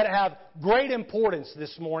that have great importance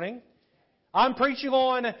this morning. I'm preaching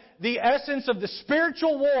on the essence of the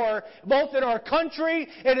spiritual war, both in our country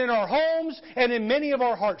and in our homes and in many of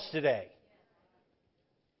our hearts today.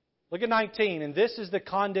 Look at 19. And this is the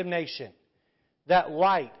condemnation, that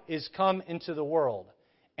light is come into the world.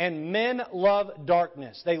 And men love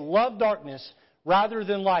darkness. They love darkness rather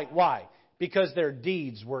than light. Why? Because their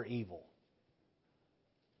deeds were evil.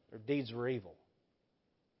 Their deeds were evil.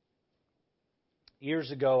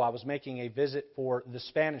 Years ago, I was making a visit for the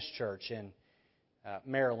Spanish church in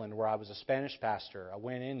Maryland, where I was a Spanish pastor. I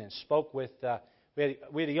went in and spoke with... we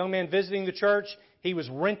had a young man visiting the church. He was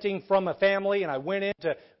renting from a family, and I went in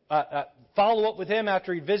to follow up with him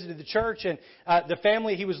after he visited the church. And the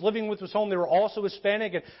family he was living with was home. They were also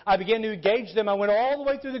Hispanic. And I began to engage them. I went all the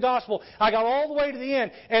way through the gospel. I got all the way to the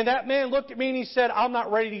end. And that man looked at me and he said, I'm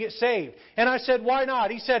not ready to get saved. And I said, why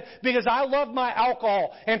not? He said, because I love my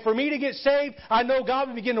alcohol. And for me to get saved, I know God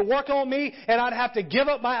would begin to work on me. And I'd have to give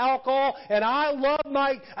up my alcohol. And I love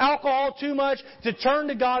my alcohol too much to turn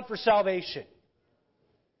to God for salvation.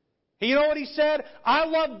 You know what he said? I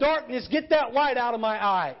love darkness. Get that light out of my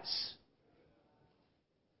eyes.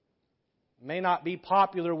 It may not be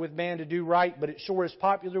popular with man to do right, but it sure is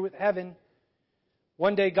popular with heaven.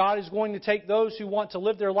 One day God is going to take those who want to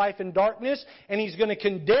live their life in darkness, and He's going to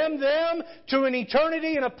condemn them to an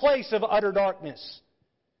eternity in a place of utter darkness.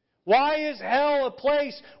 Why is hell a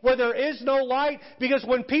place where there is no light? Because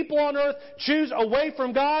when people on earth choose away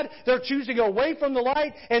from God, they're choosing away from the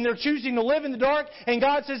light, and they're choosing to live in the dark. And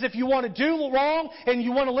God says, if you want to do wrong, and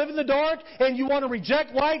you want to live in the dark, and you want to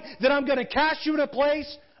reject light, then I'm going to cast you in a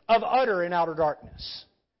place of utter and outer darkness.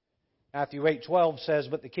 Matthew 8:12 says,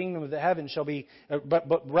 but the kingdom of the heavens shall be,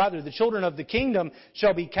 but rather the children of the kingdom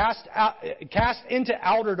shall be cast into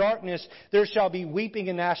outer darkness. There shall be weeping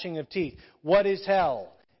and gnashing of teeth. What is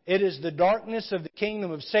hell? It is the darkness of the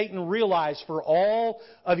kingdom of Satan realized for all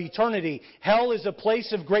of eternity. Hell is a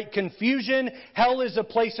place of great confusion. Hell is a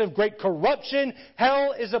place of great corruption.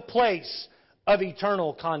 Hell is a place of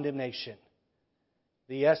eternal condemnation.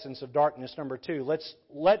 The essence of darkness, number 2.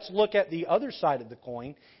 Let's look at the other side of the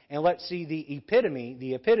coin and let's see the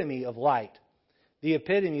epitome of light. The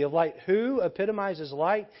epitome of light. Who epitomizes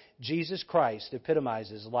light? Jesus Christ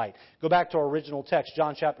epitomizes light. Go back to our original text,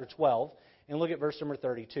 John chapter 12. And look at verse number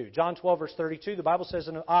 32. John 12, verse 32, the Bible says,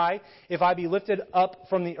 "And I, if I be lifted up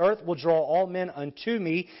from the earth, will draw all men unto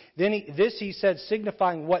me." This he said,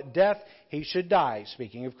 signifying what death he should die.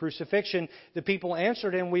 Speaking of crucifixion, the people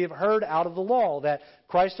answered him, "We have heard out of the law that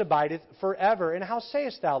Christ abideth forever. And how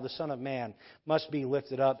sayest thou, the Son of Man must be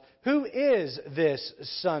lifted up? Who is this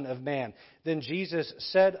Son of Man?" Then Jesus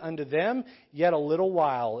said unto them, "Yet a little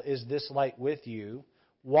while is this light with you.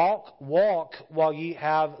 Walk while ye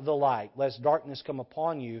have the light, lest darkness come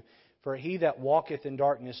upon you. For he that walketh in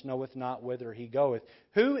darkness knoweth not whither he goeth."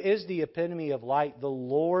 Who is the epitome of light? The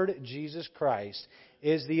Lord Jesus Christ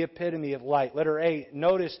is the epitome of light. Letter A,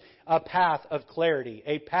 notice a path of clarity.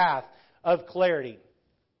 A path of clarity.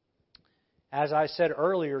 As I said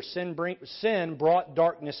earlier, sin brought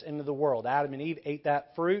darkness into the world. Adam and Eve ate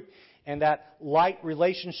that fruit, and that light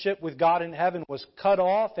relationship with God in heaven was cut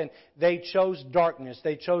off, and they chose darkness.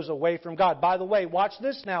 They chose away from God. By the way, watch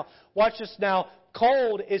this now. Watch this now.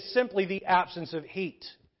 Cold is simply the absence of heat.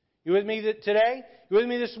 You with me today? You with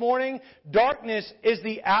me this morning? Darkness is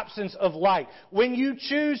the absence of light. When you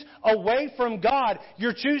choose away from God,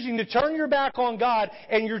 you're choosing to turn your back on God,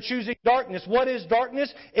 and you're choosing darkness. What is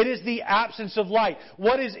darkness? It is the absence of light.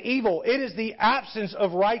 What is evil? It is the absence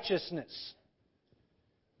of righteousness.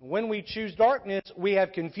 When we choose darkness, we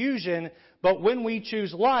have confusion, but when we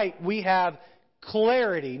choose light, we have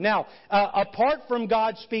clarity. Now, apart from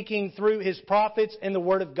God speaking through His prophets and the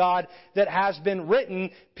Word of God that has been written,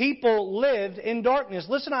 people lived in darkness.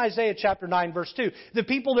 Listen to Isaiah chapter 9, verse 2. "The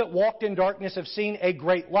people that walked in darkness have seen a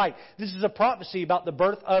great light." This is a prophecy about the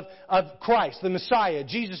birth of Christ, the Messiah,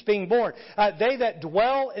 Jesus being born. "They that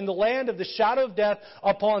dwell in the land of the shadow of death,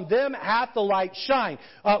 upon them hath the light shine."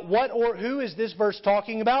 What or who is this verse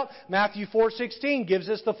talking about? Matthew 4:16 gives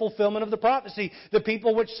us the fulfillment of the prophecy. "The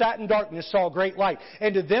people which sat in darkness saw great light.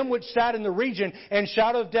 And to them which sat in the region and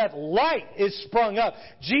shadow of death, light is sprung up."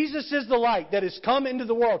 Jesus is the light that has come into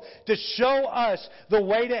the world to show us the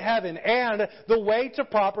way to heaven and the way to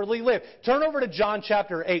properly live. Turn over to John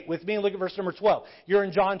chapter 8 with me and look at verse number 12. You're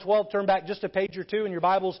in John 12. Turn back just a page or two in your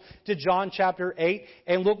Bibles to John chapter 8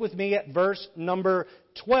 and look with me at verse number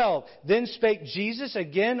 12. "Then spake Jesus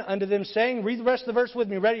again unto them, saying," read the rest of the verse with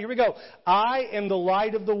me. Ready? Here we go. "I am the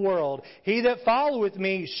light of the world. He that followeth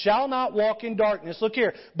me shall not walk in darkness," look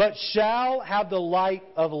here, "but shall have the light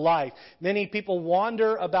of life." Many people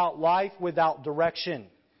wander about life without direction.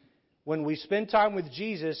 When we spend time with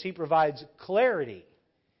Jesus, He provides clarity.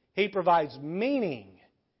 He provides meaning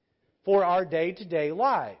for our day-to-day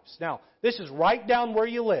lives. Now, this is right down where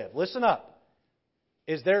you live. Listen up.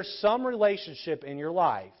 Is there some relationship in your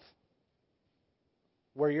life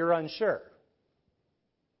where you're unsure?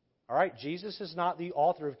 All right, Jesus is not the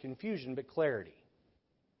author of confusion, but clarity.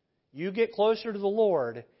 You get closer to the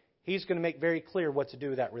Lord, He's going to make very clear what to do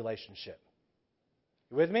with that relationship.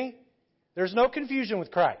 You with me? There's no confusion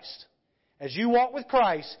with Christ. As you walk with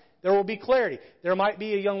Christ, there will be clarity. There might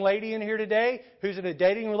be a young lady in here today who's in a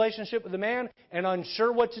dating relationship with a man and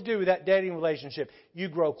unsure what to do with that dating relationship. You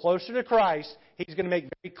grow closer to Christ, He's going to make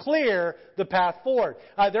very clear the path forward.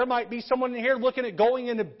 There might be someone in here looking at going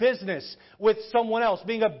into business with someone else,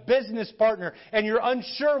 being a business partner, and you're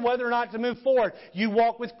unsure whether or not to move forward. You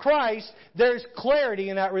walk with Christ, there's clarity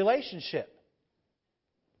in that relationship.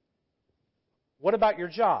 What about your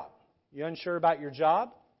job? You unsure about your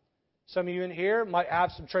job? Some of you in here might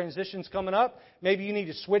have some transitions coming up. Maybe you need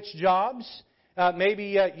to switch jobs.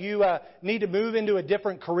 Maybe you need to move into a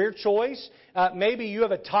different career choice. Maybe you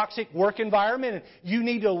have a toxic work environment and you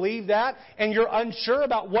need to leave that and you're unsure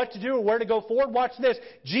about what to do or where to go forward. Watch this.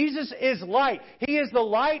 Jesus is light. He is the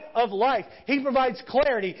light of life. He provides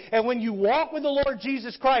clarity. And when you walk with the Lord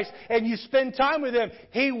Jesus Christ and you spend time with Him,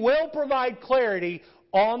 He will provide clarity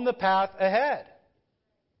on the path ahead.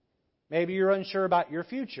 Maybe you're unsure about your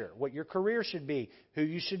future, what your career should be, who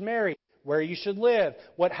you should marry, where you should live,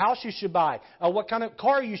 what house you should buy, what kind of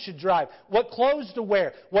car you should drive, what clothes to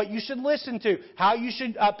wear, what you should listen to, how you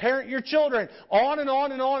should parent your children. On and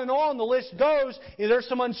on and on and on the list goes. If there's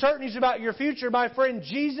some uncertainties about your future, my friend,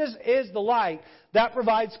 Jesus is the light that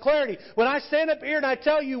provides clarity. When I stand up here and I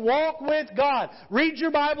tell you, walk with God, read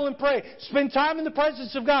your Bible and pray, spend time in the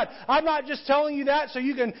presence of God, I'm not just telling you that so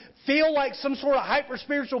you can feel like some sort of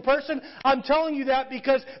hyper-spiritual person. I'm telling you that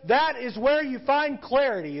because that is where you find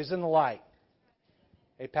clarity, is in the light.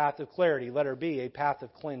 A path of clarity. Letter B, a path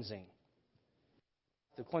of cleansing.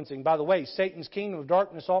 The cleansing. By the way, Satan's kingdom of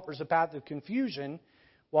darkness offers a path of confusion,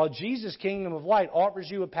 while Jesus' kingdom of light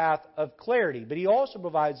offers you a path of clarity. But He also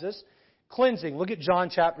provides us cleansing. Look at John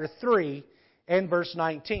chapter 3 and verse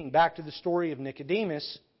 19. Back to the story of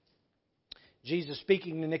Nicodemus. Jesus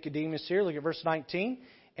speaking to Nicodemus here. Look at verse 19.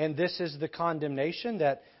 And this is the condemnation,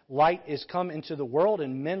 that light is come into the world,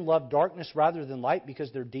 and men love darkness rather than light,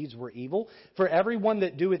 because their deeds were evil. For everyone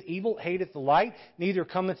that doeth evil hateth the light, neither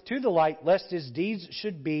cometh to the light, lest his deeds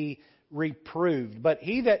should be reproved. But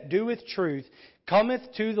he that doeth truth cometh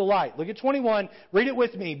to the light. Look at 21. Read it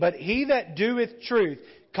with me. But he that doeth truth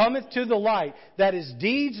cometh to the light, that his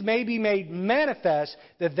deeds may be made manifest,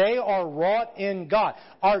 that they are wrought in God.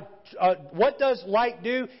 What does light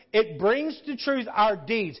do? It brings to truth our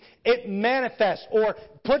deeds. It manifests or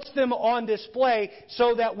puts them on display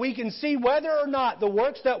so that we can see whether or not the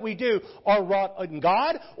works that we do are wrought in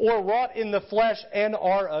God or wrought in the flesh and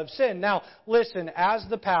are of sin. Now, listen, as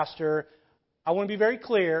the pastor, I want to be very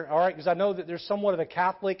clear, all right, because I know that there's somewhat of a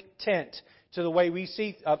Catholic tint to the way we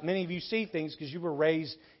see, many of you see things because you were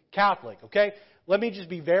raised Catholic, okay? Let me just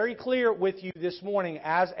be very clear with you this morning.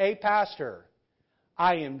 As a pastor,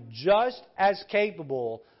 I am just as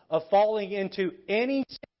capable of falling into any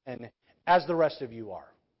sin as the rest of you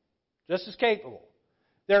are. Just as capable.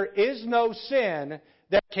 There is no sin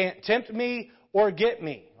that can't tempt me or get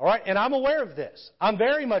me, all right? And I'm aware of this. I'm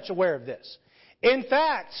very much aware of this. In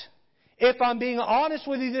fact, if I'm being honest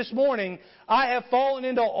with you this morning, I have fallen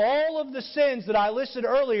into all of the sins that I listed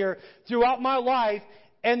earlier throughout my life,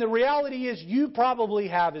 and the reality is you probably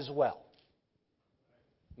have as well.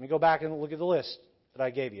 Let me go back and look at the list that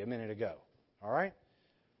I gave you a minute ago. All right?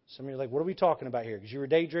 Some of you are like, what are we talking about here? Because you were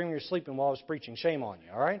daydreaming or sleeping while I was preaching. Shame on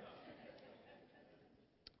you, all right?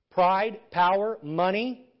 Pride, power,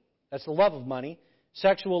 money. That's the love of money.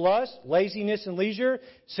 Sexual lust, laziness and leisure,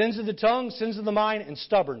 sins of the tongue, sins of the mind, and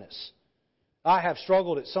stubbornness. I have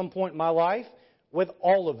struggled at some point in my life with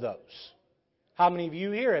all of those. How many of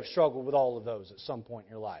you here have struggled with all of those at some point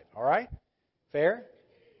in your life? All right? Fair?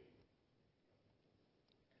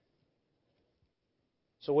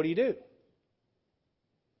 So what do you do?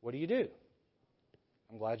 What do you do?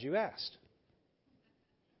 I'm glad you asked.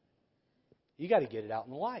 You got to get it out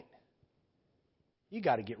in the light. You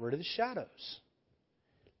got to get rid of the shadows.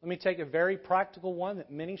 Let me take a very practical one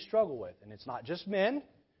that many struggle with, and it's not just men.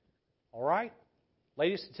 All right?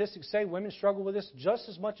 Latest statistics say women struggle with this just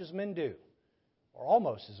as much as men do, or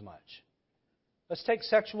almost as much. Let's take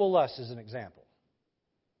sexual lust as an example.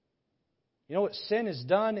 You know what sin has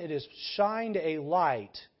done? It has shined a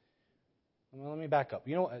light. Well, let me back up.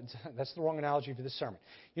 You know what? That's the wrong analogy for this sermon.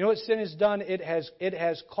 You know what sin has done? It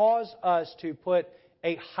has caused us to put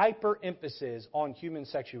a hyper-emphasis on human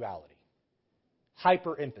sexuality.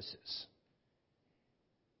 Hyper-emphasis.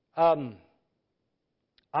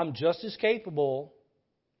 I'm just as capable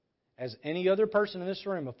as any other person in this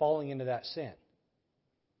room of falling into that sin.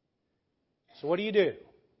 So what do?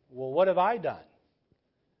 Well, what have I done?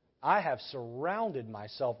 I have surrounded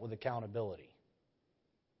myself with accountability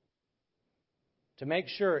to make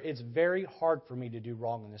sure it's very hard for me to do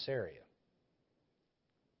wrong in this area.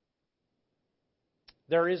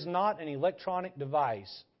 There is not an electronic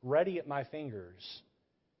device ready at my fingers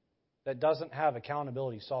that doesn't have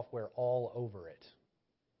accountability software all over it.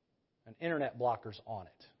 And internet blockers on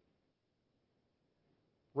it.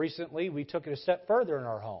 Recently, we took it a step further in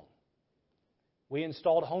our home. We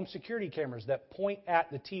installed home security cameras that point at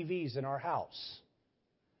the TVs in our house,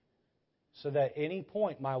 so that at any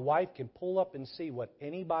point my wife can pull up and see what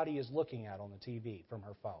anybody is looking at on the TV from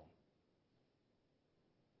her phone.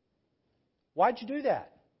 Why'd you do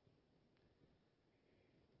that?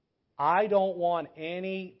 I don't want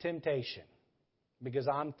any temptation, because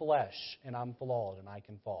I'm flesh and I'm flawed and I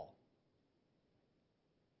can fall.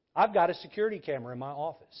 I've got a security camera in my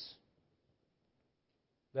office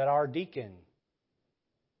that our deacon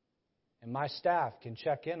and my staff can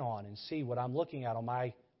check in on and see what I'm looking at on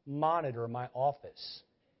my monitor in my office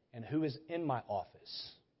and who is in my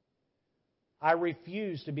office. I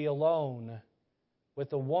refuse to be alone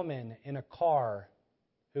with a woman in a car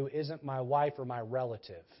who isn't my wife or my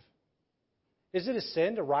relative. Is it a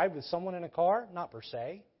sin to ride with someone in a car? Not per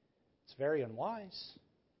se. It's very unwise.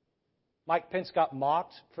 Mike Pence got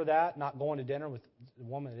mocked for that, not going to dinner with the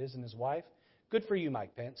woman that isn't his wife. Good for you,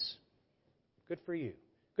 Mike Pence. Good for you.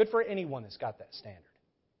 Good for anyone that's got that standard.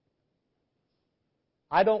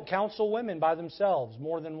 I don't counsel women by themselves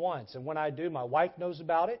more than once. And when I do, my wife knows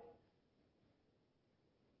about it.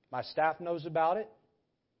 My staff knows about it.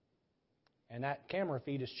 And that camera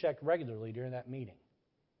feed is checked regularly during that meeting.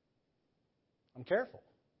 I'm careful.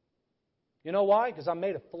 You know why? Because I'm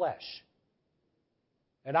made of flesh.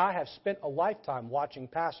 And I have spent a lifetime watching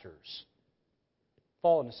pastors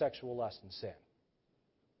fall into sexual lust and sin.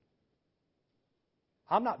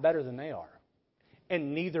 I'm not better than they are.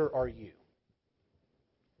 And neither are you.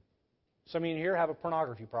 Some of you in here have a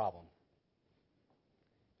pornography problem.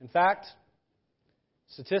 In fact,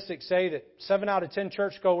 Statistics say that 7 out of 10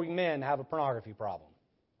 church-going men have a pornography problem.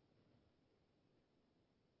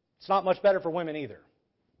 It's not much better for women either.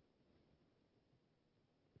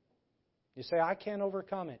 You say, I can't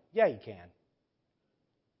overcome it. Yeah, you can.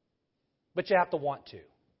 But you have to want to.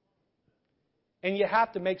 And you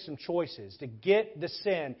have to make some choices to get the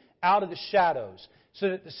sin out of the shadows so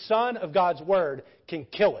that the Son of God's Word can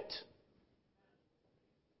kill it.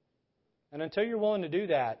 And until you're willing to do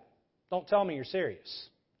that, don't tell me you're serious.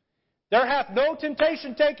 There hath no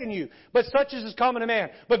temptation taken you, but such as is common to man.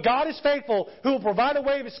 But God is faithful, who will provide a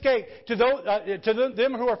way of escape to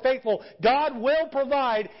them who are faithful. God will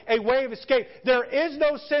provide a way of escape. There is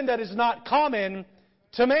no sin that is not common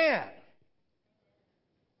to man.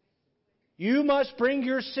 You must bring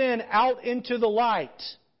your sin out into the light.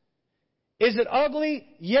 Is it ugly?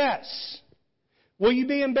 Yes. Will you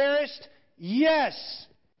be embarrassed? Yes.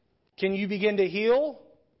 Can you begin to heal?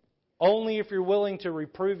 Only if you're willing to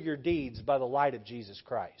reprove your deeds by the light of Jesus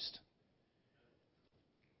Christ.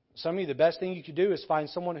 Some of you, the best thing you could do is find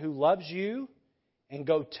someone who loves you and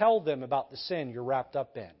go tell them about the sin you're wrapped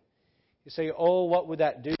up in. You say, oh, what would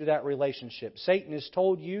that do to that relationship? Satan has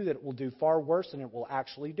told you that it will do far worse than it will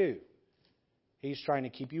actually do. He's trying to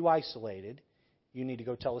keep you isolated. You need to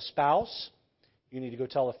go tell a spouse. You need to go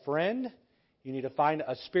tell a friend. You need to find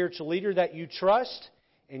a spiritual leader that you trust.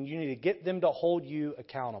 And you need to get them to hold you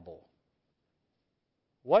accountable.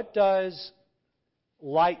 What does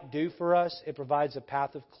light do for us? It provides a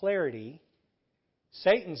path of clarity.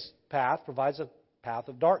 Satan's path provides a path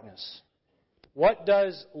of darkness. What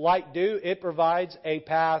does light do? It provides a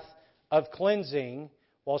path of cleansing,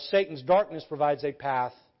 while Satan's darkness provides a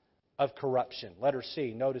path of corruption. Letter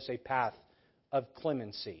C, notice a path of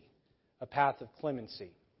clemency. A path of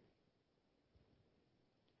clemency.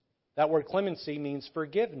 That word clemency means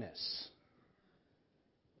forgiveness.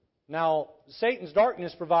 Now, Satan's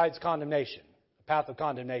darkness provides condemnation, a path of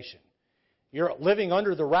condemnation. You're living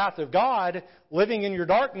under the wrath of God, living in your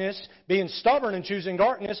darkness, being stubborn and choosing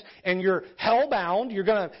darkness, and you're hell-bound. You're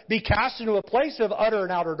going to be cast into a place of utter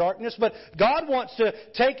and outer darkness. But God wants to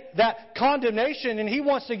take that condemnation and He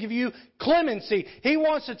wants to give you clemency. He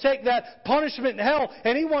wants to take that punishment in hell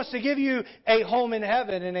and He wants to give you a home in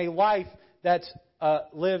heaven and a life that's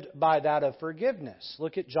lived by that of forgiveness.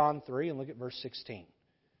 Look at John 3 and look at verse 16.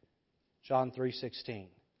 John 3:16.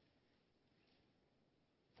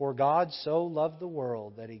 For God so loved the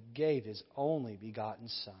world that He gave His only begotten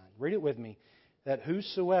Son. Read it with me. That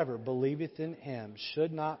whosoever believeth in Him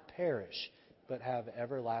should not perish, but have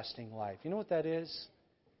everlasting life. You know what that is?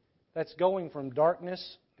 That's going from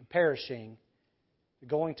darkness and perishing to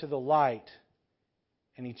going to the light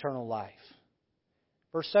and eternal life.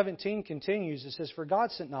 Verse 17 continues. It says, For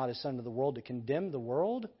God sent not His Son to the world to condemn the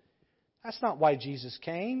world. That's not why Jesus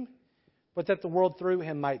came, but that the world through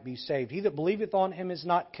Him might be saved. He that believeth on Him is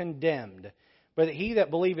not condemned, but he that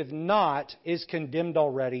believeth not is condemned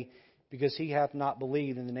already, because he hath not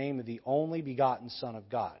believed in the name of the only begotten Son of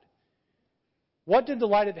God. What did the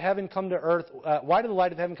light of heaven come to earth? Why did the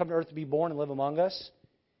light of heaven come to earth to be born and live among us?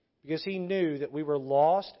 Because He knew that we were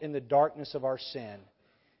lost in the darkness of our sin.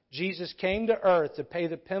 Jesus came to earth to pay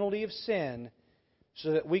the penalty of sin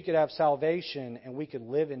so that we could have salvation and we could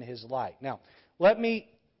live in His light. Now, let me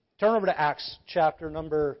turn over to Acts chapter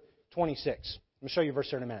number 26. I'm going to show you a verse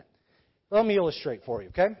here in a minute. Let me illustrate for you,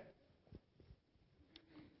 okay?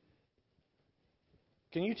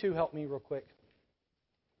 Can you two help me real quick?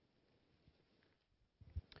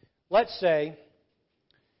 Let's say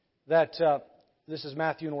that this is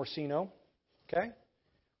Matthew and Orsino, okay?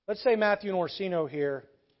 Let's say Matthew and Orsino here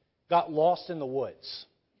got lost in the woods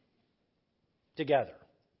together,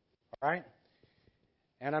 all right?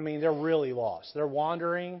 And I mean, they're really lost. They're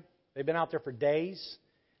wandering. They've been out there for days.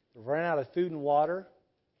 They've run out of food and water.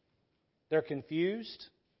 They're confused.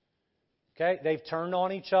 Okay? They've turned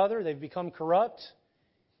on each other. They've become corrupt.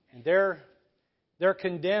 And they're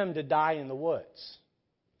condemned to die in the woods.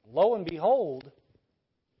 Lo and behold,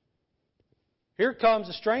 here comes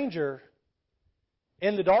a stranger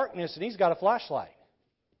in the darkness, and he's got a flashlight.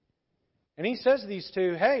 And he says to these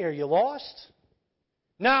two, Hey, are you lost?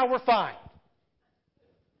 No, we're fine.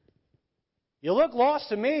 You look lost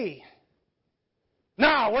to me.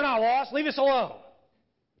 No, we're not lost. Leave us alone.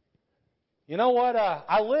 You know what?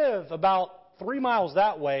 I live about 3 miles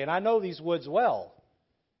that way, and I know these woods well.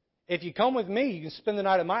 If you come with me, you can spend the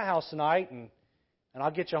night at my house tonight, and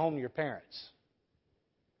I'll get you home to your parents.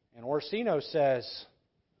 And Orsino says,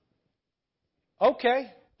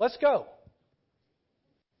 Okay, let's go.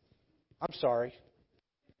 I'm sorry.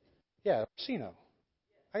 Yeah, Orsino.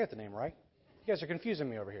 I got the name right. You guys are confusing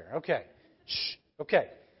me over here. Okay. Shh. Okay.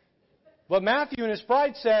 But Matthew in his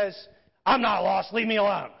pride says, I'm not lost, leave me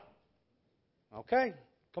alone. Okay,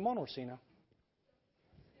 come on, Orsino.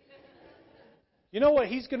 You know what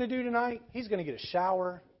he's going to do tonight? He's going to get a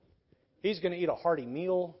shower. He's going to eat a hearty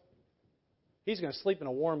meal. He's going to sleep in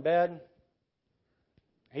a warm bed.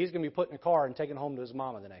 He's going to be put in a car and taken home to his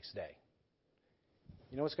mama the next day.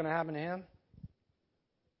 You know what's going to happen to him?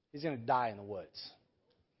 He's going to die in the woods.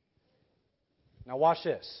 Now watch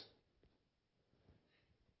this.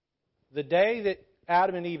 The day that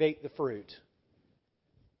Adam and Eve ate the fruit,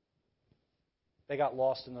 they got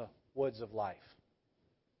lost in the woods of life.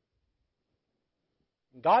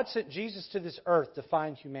 God sent Jesus to this earth to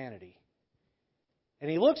find humanity.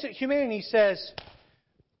 And He looks at humanity and He says,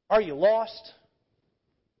 are you lost?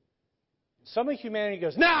 Some of humanity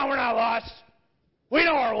goes, no, we're not lost. We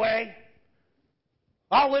know our way.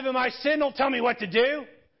 I'll live in my sin. Don't tell me what to do.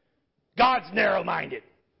 God's narrow-minded.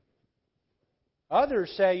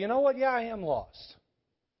 Others say, you know what? Yeah, I am lost.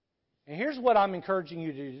 And here's what I'm encouraging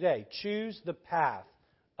you to do today. Choose the path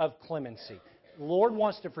of clemency. The Lord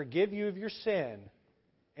wants to forgive you of your sin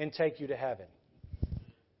and take you to heaven.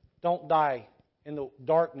 Don't die in the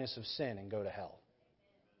darkness of sin and go to hell.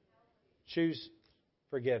 Choose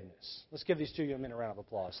forgiveness. Let's give these two young men a round of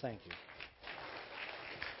applause. Thank you.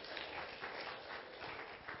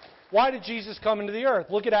 Why did Jesus come into the earth?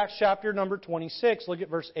 Look at Acts chapter number 26. Look at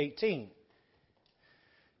verse 18.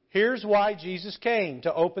 Here's why Jesus came,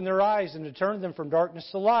 to open their eyes and to turn them from darkness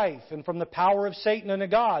to life and from the power of Satan unto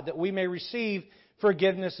God, that we may receive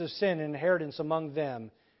forgiveness of sin and inheritance among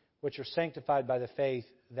them which are sanctified by the faith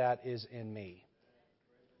that is in me.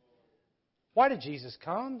 Why did Jesus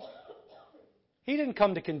come? He didn't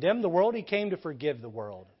come to condemn the world. He came to forgive the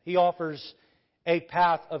world. He offers a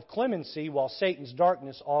path of clemency while Satan's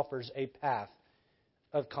darkness offers a path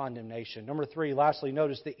of condemnation. Number 3, lastly,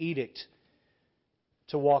 notice the edict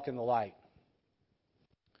to walk in the light.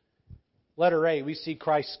 Letter A, we see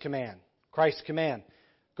Christ's command. Christ's command.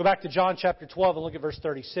 Go back to John chapter 12 and look at verse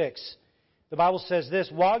 36. The Bible says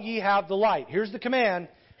this, while ye have the light, here's the command,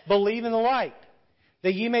 believe in the light,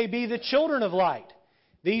 that ye may be the children of light.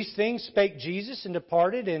 These things spake Jesus and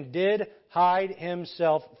departed and did hide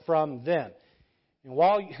Himself from them. And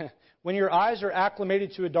when your eyes are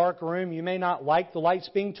acclimated to a dark room, you may not like the lights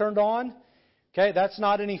being turned on. Okay, that's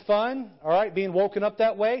not any fun, all right, being woken up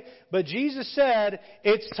that way. But Jesus said,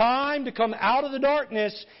 it's time to come out of the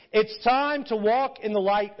darkness. It's time to walk in the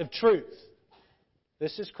light of truth.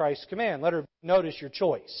 This is Christ's command. Notice your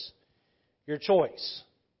choice. Your choice.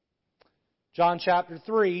 John chapter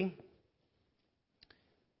 3.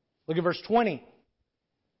 Look at verse 20.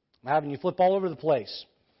 I'm having you flip all over the place.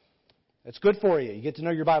 It's good for you. You get to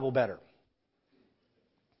know your Bible better.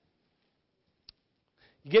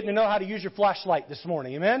 You're getting to know how to use your flashlight this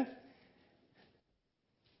morning. Amen?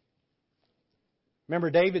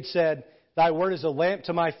 Remember, David said, Thy word is a lamp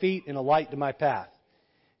to my feet and a light to my path.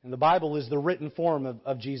 And the Bible is the written form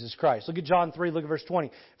of Jesus Christ. Look at John 3, look at verse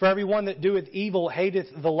 20. For everyone that doeth evil hateth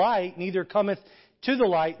the light, neither cometh to the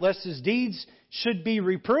light, lest his deeds should be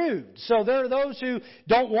reproved. So there are those who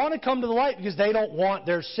don't want to come to the light because they don't want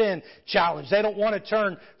their sin challenged. They don't want to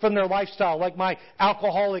turn from their lifestyle, like my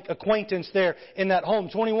alcoholic acquaintance there in that home.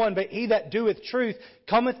 21, but he that doeth truth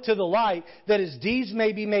cometh to the light, that his deeds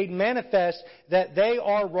may be made manifest, that they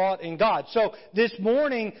are wrought in God. So this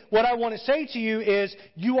morning, what I want to say to you is,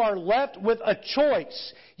 you are left with a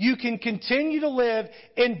choice. You can continue to live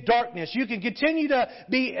in darkness. You can continue to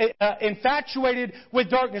be infatuated with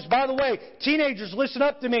darkness. By the way, teenagers, listen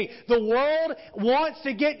up to me. The world wants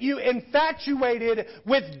to get you infatuated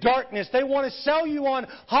with darkness. They want to sell you on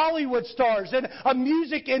Hollywood stars and a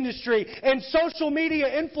music industry and social media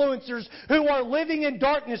influencers who are living in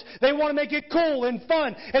darkness. They want to make it cool and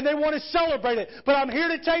fun, and they want to celebrate it. But I'm here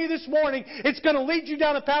to tell you this morning, it's going to lead you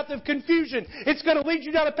down a path of confusion. It's going to lead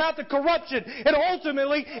you down a path of corruption. And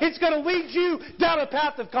ultimately, it's going to lead you down a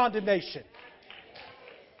path of condemnation.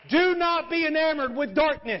 Do not be enamored with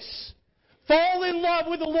darkness. Fall in love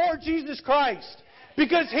with the Lord Jesus Christ,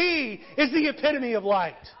 because He is the epitome of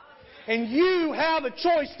light. And you have a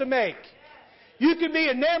choice to make. You can be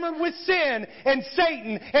enamored with sin and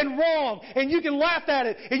Satan and wrong, and you can laugh at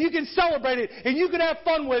it, and you can celebrate it, and you can have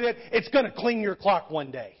fun with it. It's going to clean your clock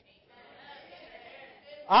one day.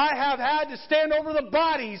 I have had to stand over the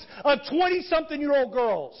bodies of 20-something-year-old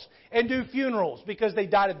girls and do funerals because they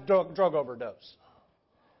died of drug overdose.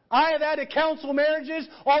 I have had to counsel marriages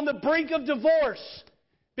on the brink of divorce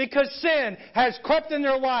because sin has crept in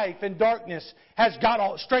their life and darkness has got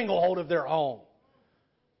a stranglehold of their home.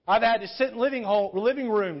 I've had to sit in living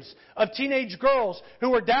rooms of teenage girls who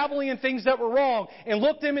were dabbling in things that were wrong and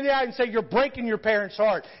look them in the eye and say, you're breaking your parents'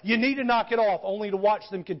 heart. You need to knock it off, only to watch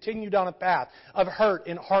them continue down a path of hurt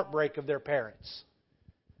and heartbreak of their parents.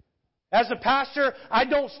 As a pastor, I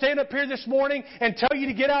don't stand up here this morning and tell you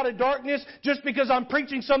to get out of darkness just because I'm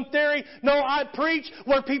preaching some theory. No, I preach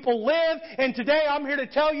where people live, and today I'm here to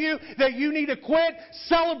tell you that you need to quit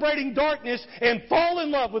celebrating darkness and fall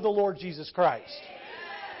in love with the Lord Jesus Christ.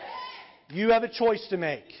 You have a choice to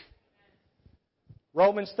make.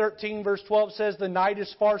 Romans 13 verse 12 says, the night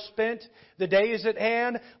is far spent, the day is at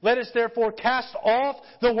hand. Let us therefore cast off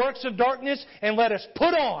the works of darkness and let us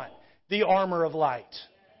put on the armor of light.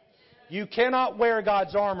 You cannot wear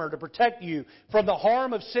God's armor to protect you from the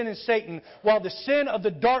harm of sin and Satan while the sin of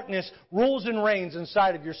the darkness rules and reigns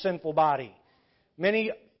inside of your sinful body.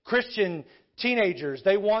 Many Christian teenagers,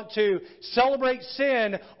 they want to celebrate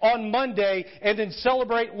sin on Monday and then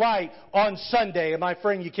celebrate light on Sunday. And my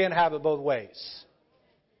friend, you can't have it both ways.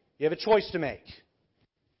 You have a choice to make.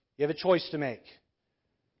 You have a choice to make.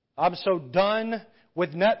 I'm so done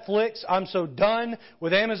with Netflix. I'm so done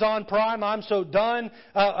with Amazon Prime. I'm so done,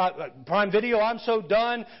 Prime Video. I'm so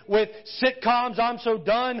done with sitcoms. I'm so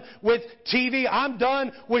done with TV. I'm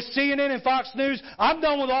done with CNN and Fox News. I'm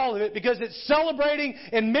done with all of it because it's celebrating,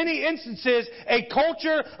 in many instances, a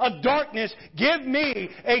culture of darkness. Give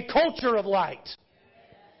me a culture of light.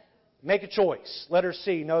 Make a choice. Letter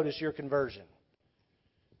C, notice your conversion.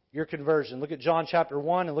 Your conversion. Look at John chapter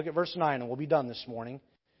 1 and look at verse 9, and we'll be done this morning.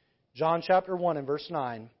 John chapter 1 and verse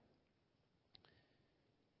 9.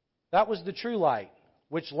 That was the true light,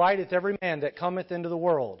 which lighteth every man that cometh into the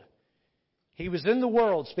world. He was in the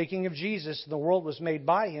world, speaking of Jesus, and the world was made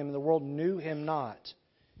by Him, and the world knew Him not.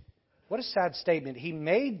 What a sad statement. He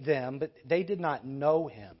made them, but they did not know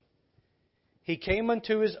Him. He came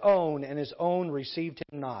unto His own, and His own received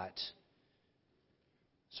Him not.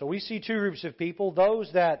 So we see two groups of people, those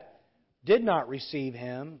that did not receive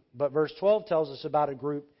Him, but verse 12 tells us about a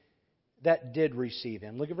group that did receive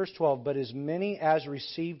Him. Look at verse 12. But as many as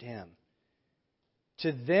received Him,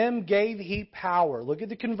 to them gave He power. Look at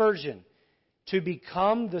the conversion. To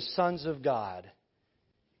become the sons of God,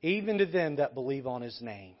 even to them that believe on His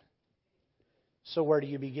name. So where do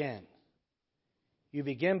you begin? You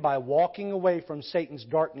begin by walking away from Satan's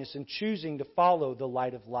darkness and choosing to follow the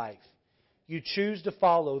light of life. You choose to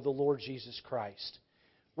follow the Lord Jesus Christ.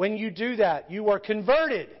 When you do that, you are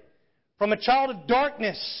converted from a child of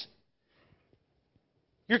darkness.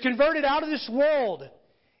 You're converted out of this world,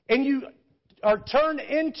 and you are turned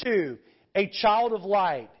into a child of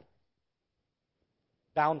light,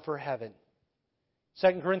 bound for heaven.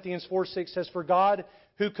 2 Corinthians 4:6 says, For God,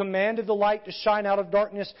 who commanded the light to shine out of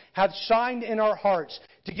darkness, hath shined in our hearts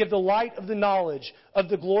to give the light of the knowledge of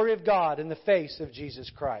the glory of God in the face of Jesus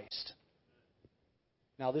Christ.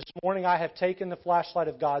 Now this morning I have taken the flashlight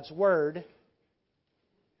of God's Word,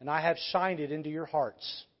 and I have shined it into your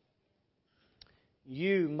hearts.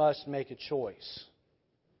 You must make a choice.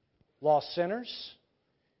 Lost sinners,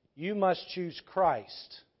 you must choose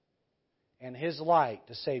Christ and His light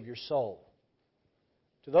to save your soul.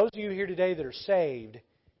 To those of you here today that are saved,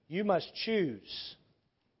 you must choose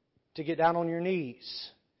to get down on your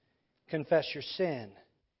knees, confess your sin,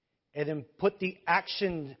 and then put the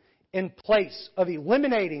action in place of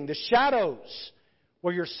eliminating the shadows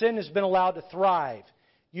where your sin has been allowed to thrive.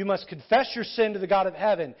 You must confess your sin to the God of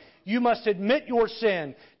heaven. You must admit your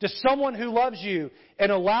sin to someone who loves you and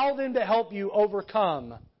allow them to help you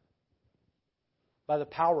overcome by the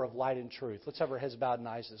power of light and truth. Let's have our heads bowed and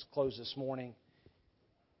eyes closed this morning.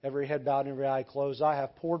 Every head bowed and every eye closed. I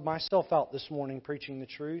have poured myself out this morning preaching the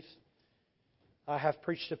truth. I have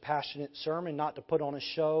preached a passionate sermon not to put on a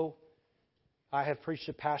show. I have preached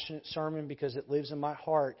a passionate sermon because it lives in my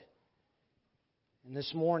heart. And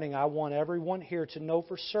this morning I want everyone here to know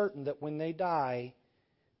for certain that when they die,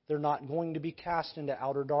 they're not going to be cast into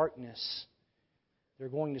outer darkness. They're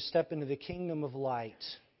going to step into the kingdom of light.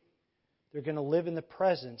 They're going to live in the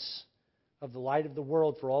presence of the light of the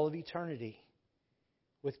world for all of eternity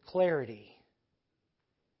with clarity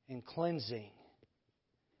and cleansing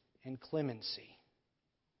and clemency.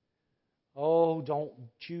 Oh, don't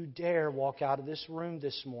you dare walk out of this room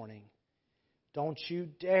this morning. Don't you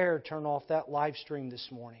dare turn off that live stream this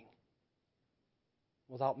morning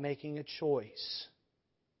without making a choice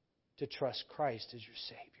to trust Christ as your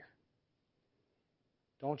Savior.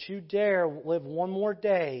 Don't you dare live one more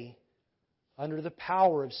day under the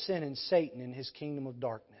power of sin and Satan in his kingdom of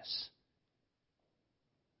darkness.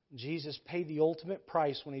 Jesus paid the ultimate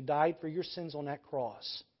price when He died for your sins on that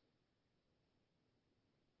cross.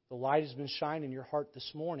 The light has been shining in your heart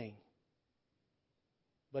this morning.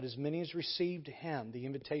 But as many as received Him, the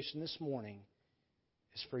invitation this morning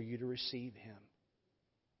is for you to receive Him.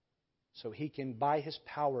 So He can, by His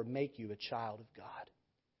power, make you a child of God.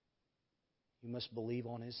 You must believe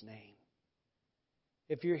on His name.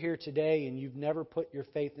 If you're here today and you've never put your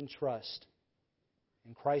faith and trust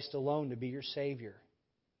in Christ alone to be your Savior,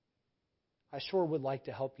 I sure would like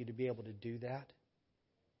to help you to be able to do that.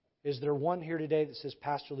 Is there one here today that says,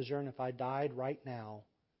 Pastor Lejeune, if I died right now,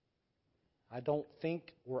 I don't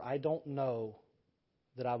think or I don't know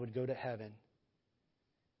that I would go to heaven?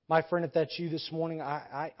 My friend, if that's you this morning,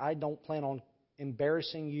 I don't plan on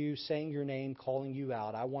embarrassing you, saying your name, calling you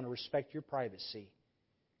out. I want to respect your privacy.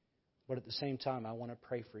 But at the same time, I want to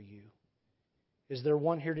pray for you. Is there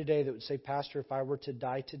one here today that would say, Pastor, if I were to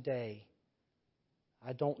die today,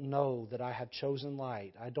 I don't know that I have chosen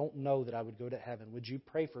light. I don't know that I would go to heaven. Would you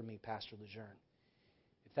pray for me, Pastor Lejeune?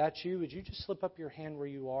 If that's you, would you just slip up your hand where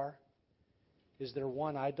you are? Is there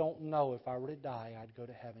one, I don't know if I were to die, I'd go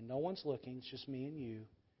to heaven? No one's looking. It's just me and you.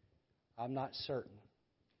 I'm not certain.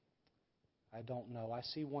 I don't know. I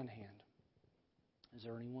see one hand. Is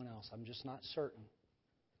there anyone else? I'm just not certain.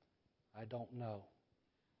 I don't know.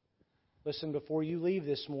 Listen, before you leave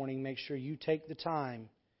this morning, make sure you take the time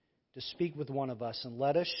to speak with one of us and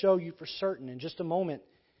let us show you for certain. In just a moment,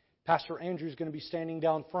 Pastor Andrew is going to be standing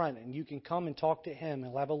down front, and you can come and talk to him.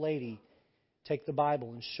 He'll have a lady take the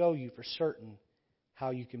Bible and show you for certain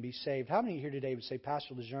how you can be saved. How many here today would say,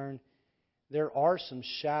 Pastor Lejeune, there are some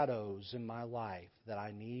shadows in my life that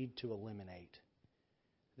I need to eliminate.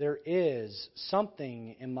 There is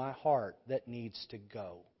something in my heart that needs to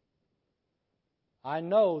go. I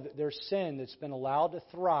know that there's sin that's been allowed to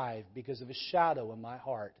thrive because of a shadow in my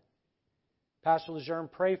heart. Pastor Lejeune,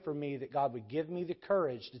 pray for me that God would give me the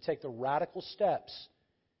courage to take the radical steps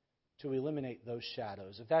to eliminate those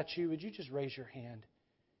shadows. If that's you, would you just raise your hand?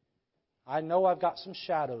 I know I've got some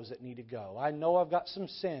shadows that need to go. I know I've got some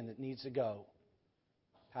sin that needs to go.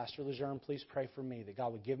 Pastor Lejeune, please pray for me that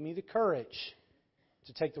God would give me the courage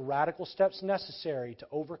to take the radical steps necessary to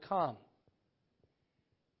overcome.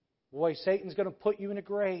 Boy, Satan's going to put you in a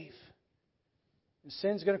grave. And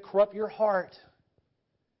sin's going to corrupt your heart.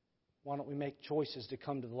 Why don't we make choices to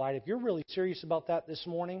come to the light? If you're really serious about that this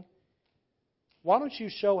morning, why don't you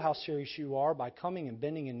show how serious you are by coming and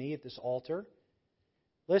bending a knee at this altar?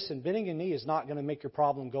 Listen, bending a knee is not going to make your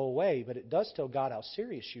problem go away, but it does tell God how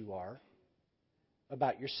serious you are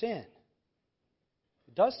about your sin.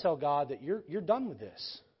 It does tell God that you're done with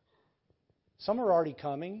this. Some are already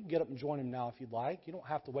coming. You can get up and join them now if you'd like. You don't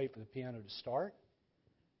have to wait for the piano to start.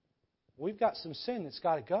 We've got some sin that's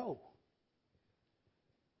got to go.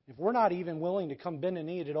 If we're not even willing to come bend a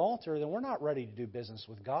knee at an altar, then we're not ready to do business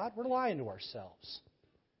with God. We're lying to ourselves.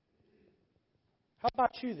 How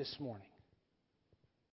about you this morning?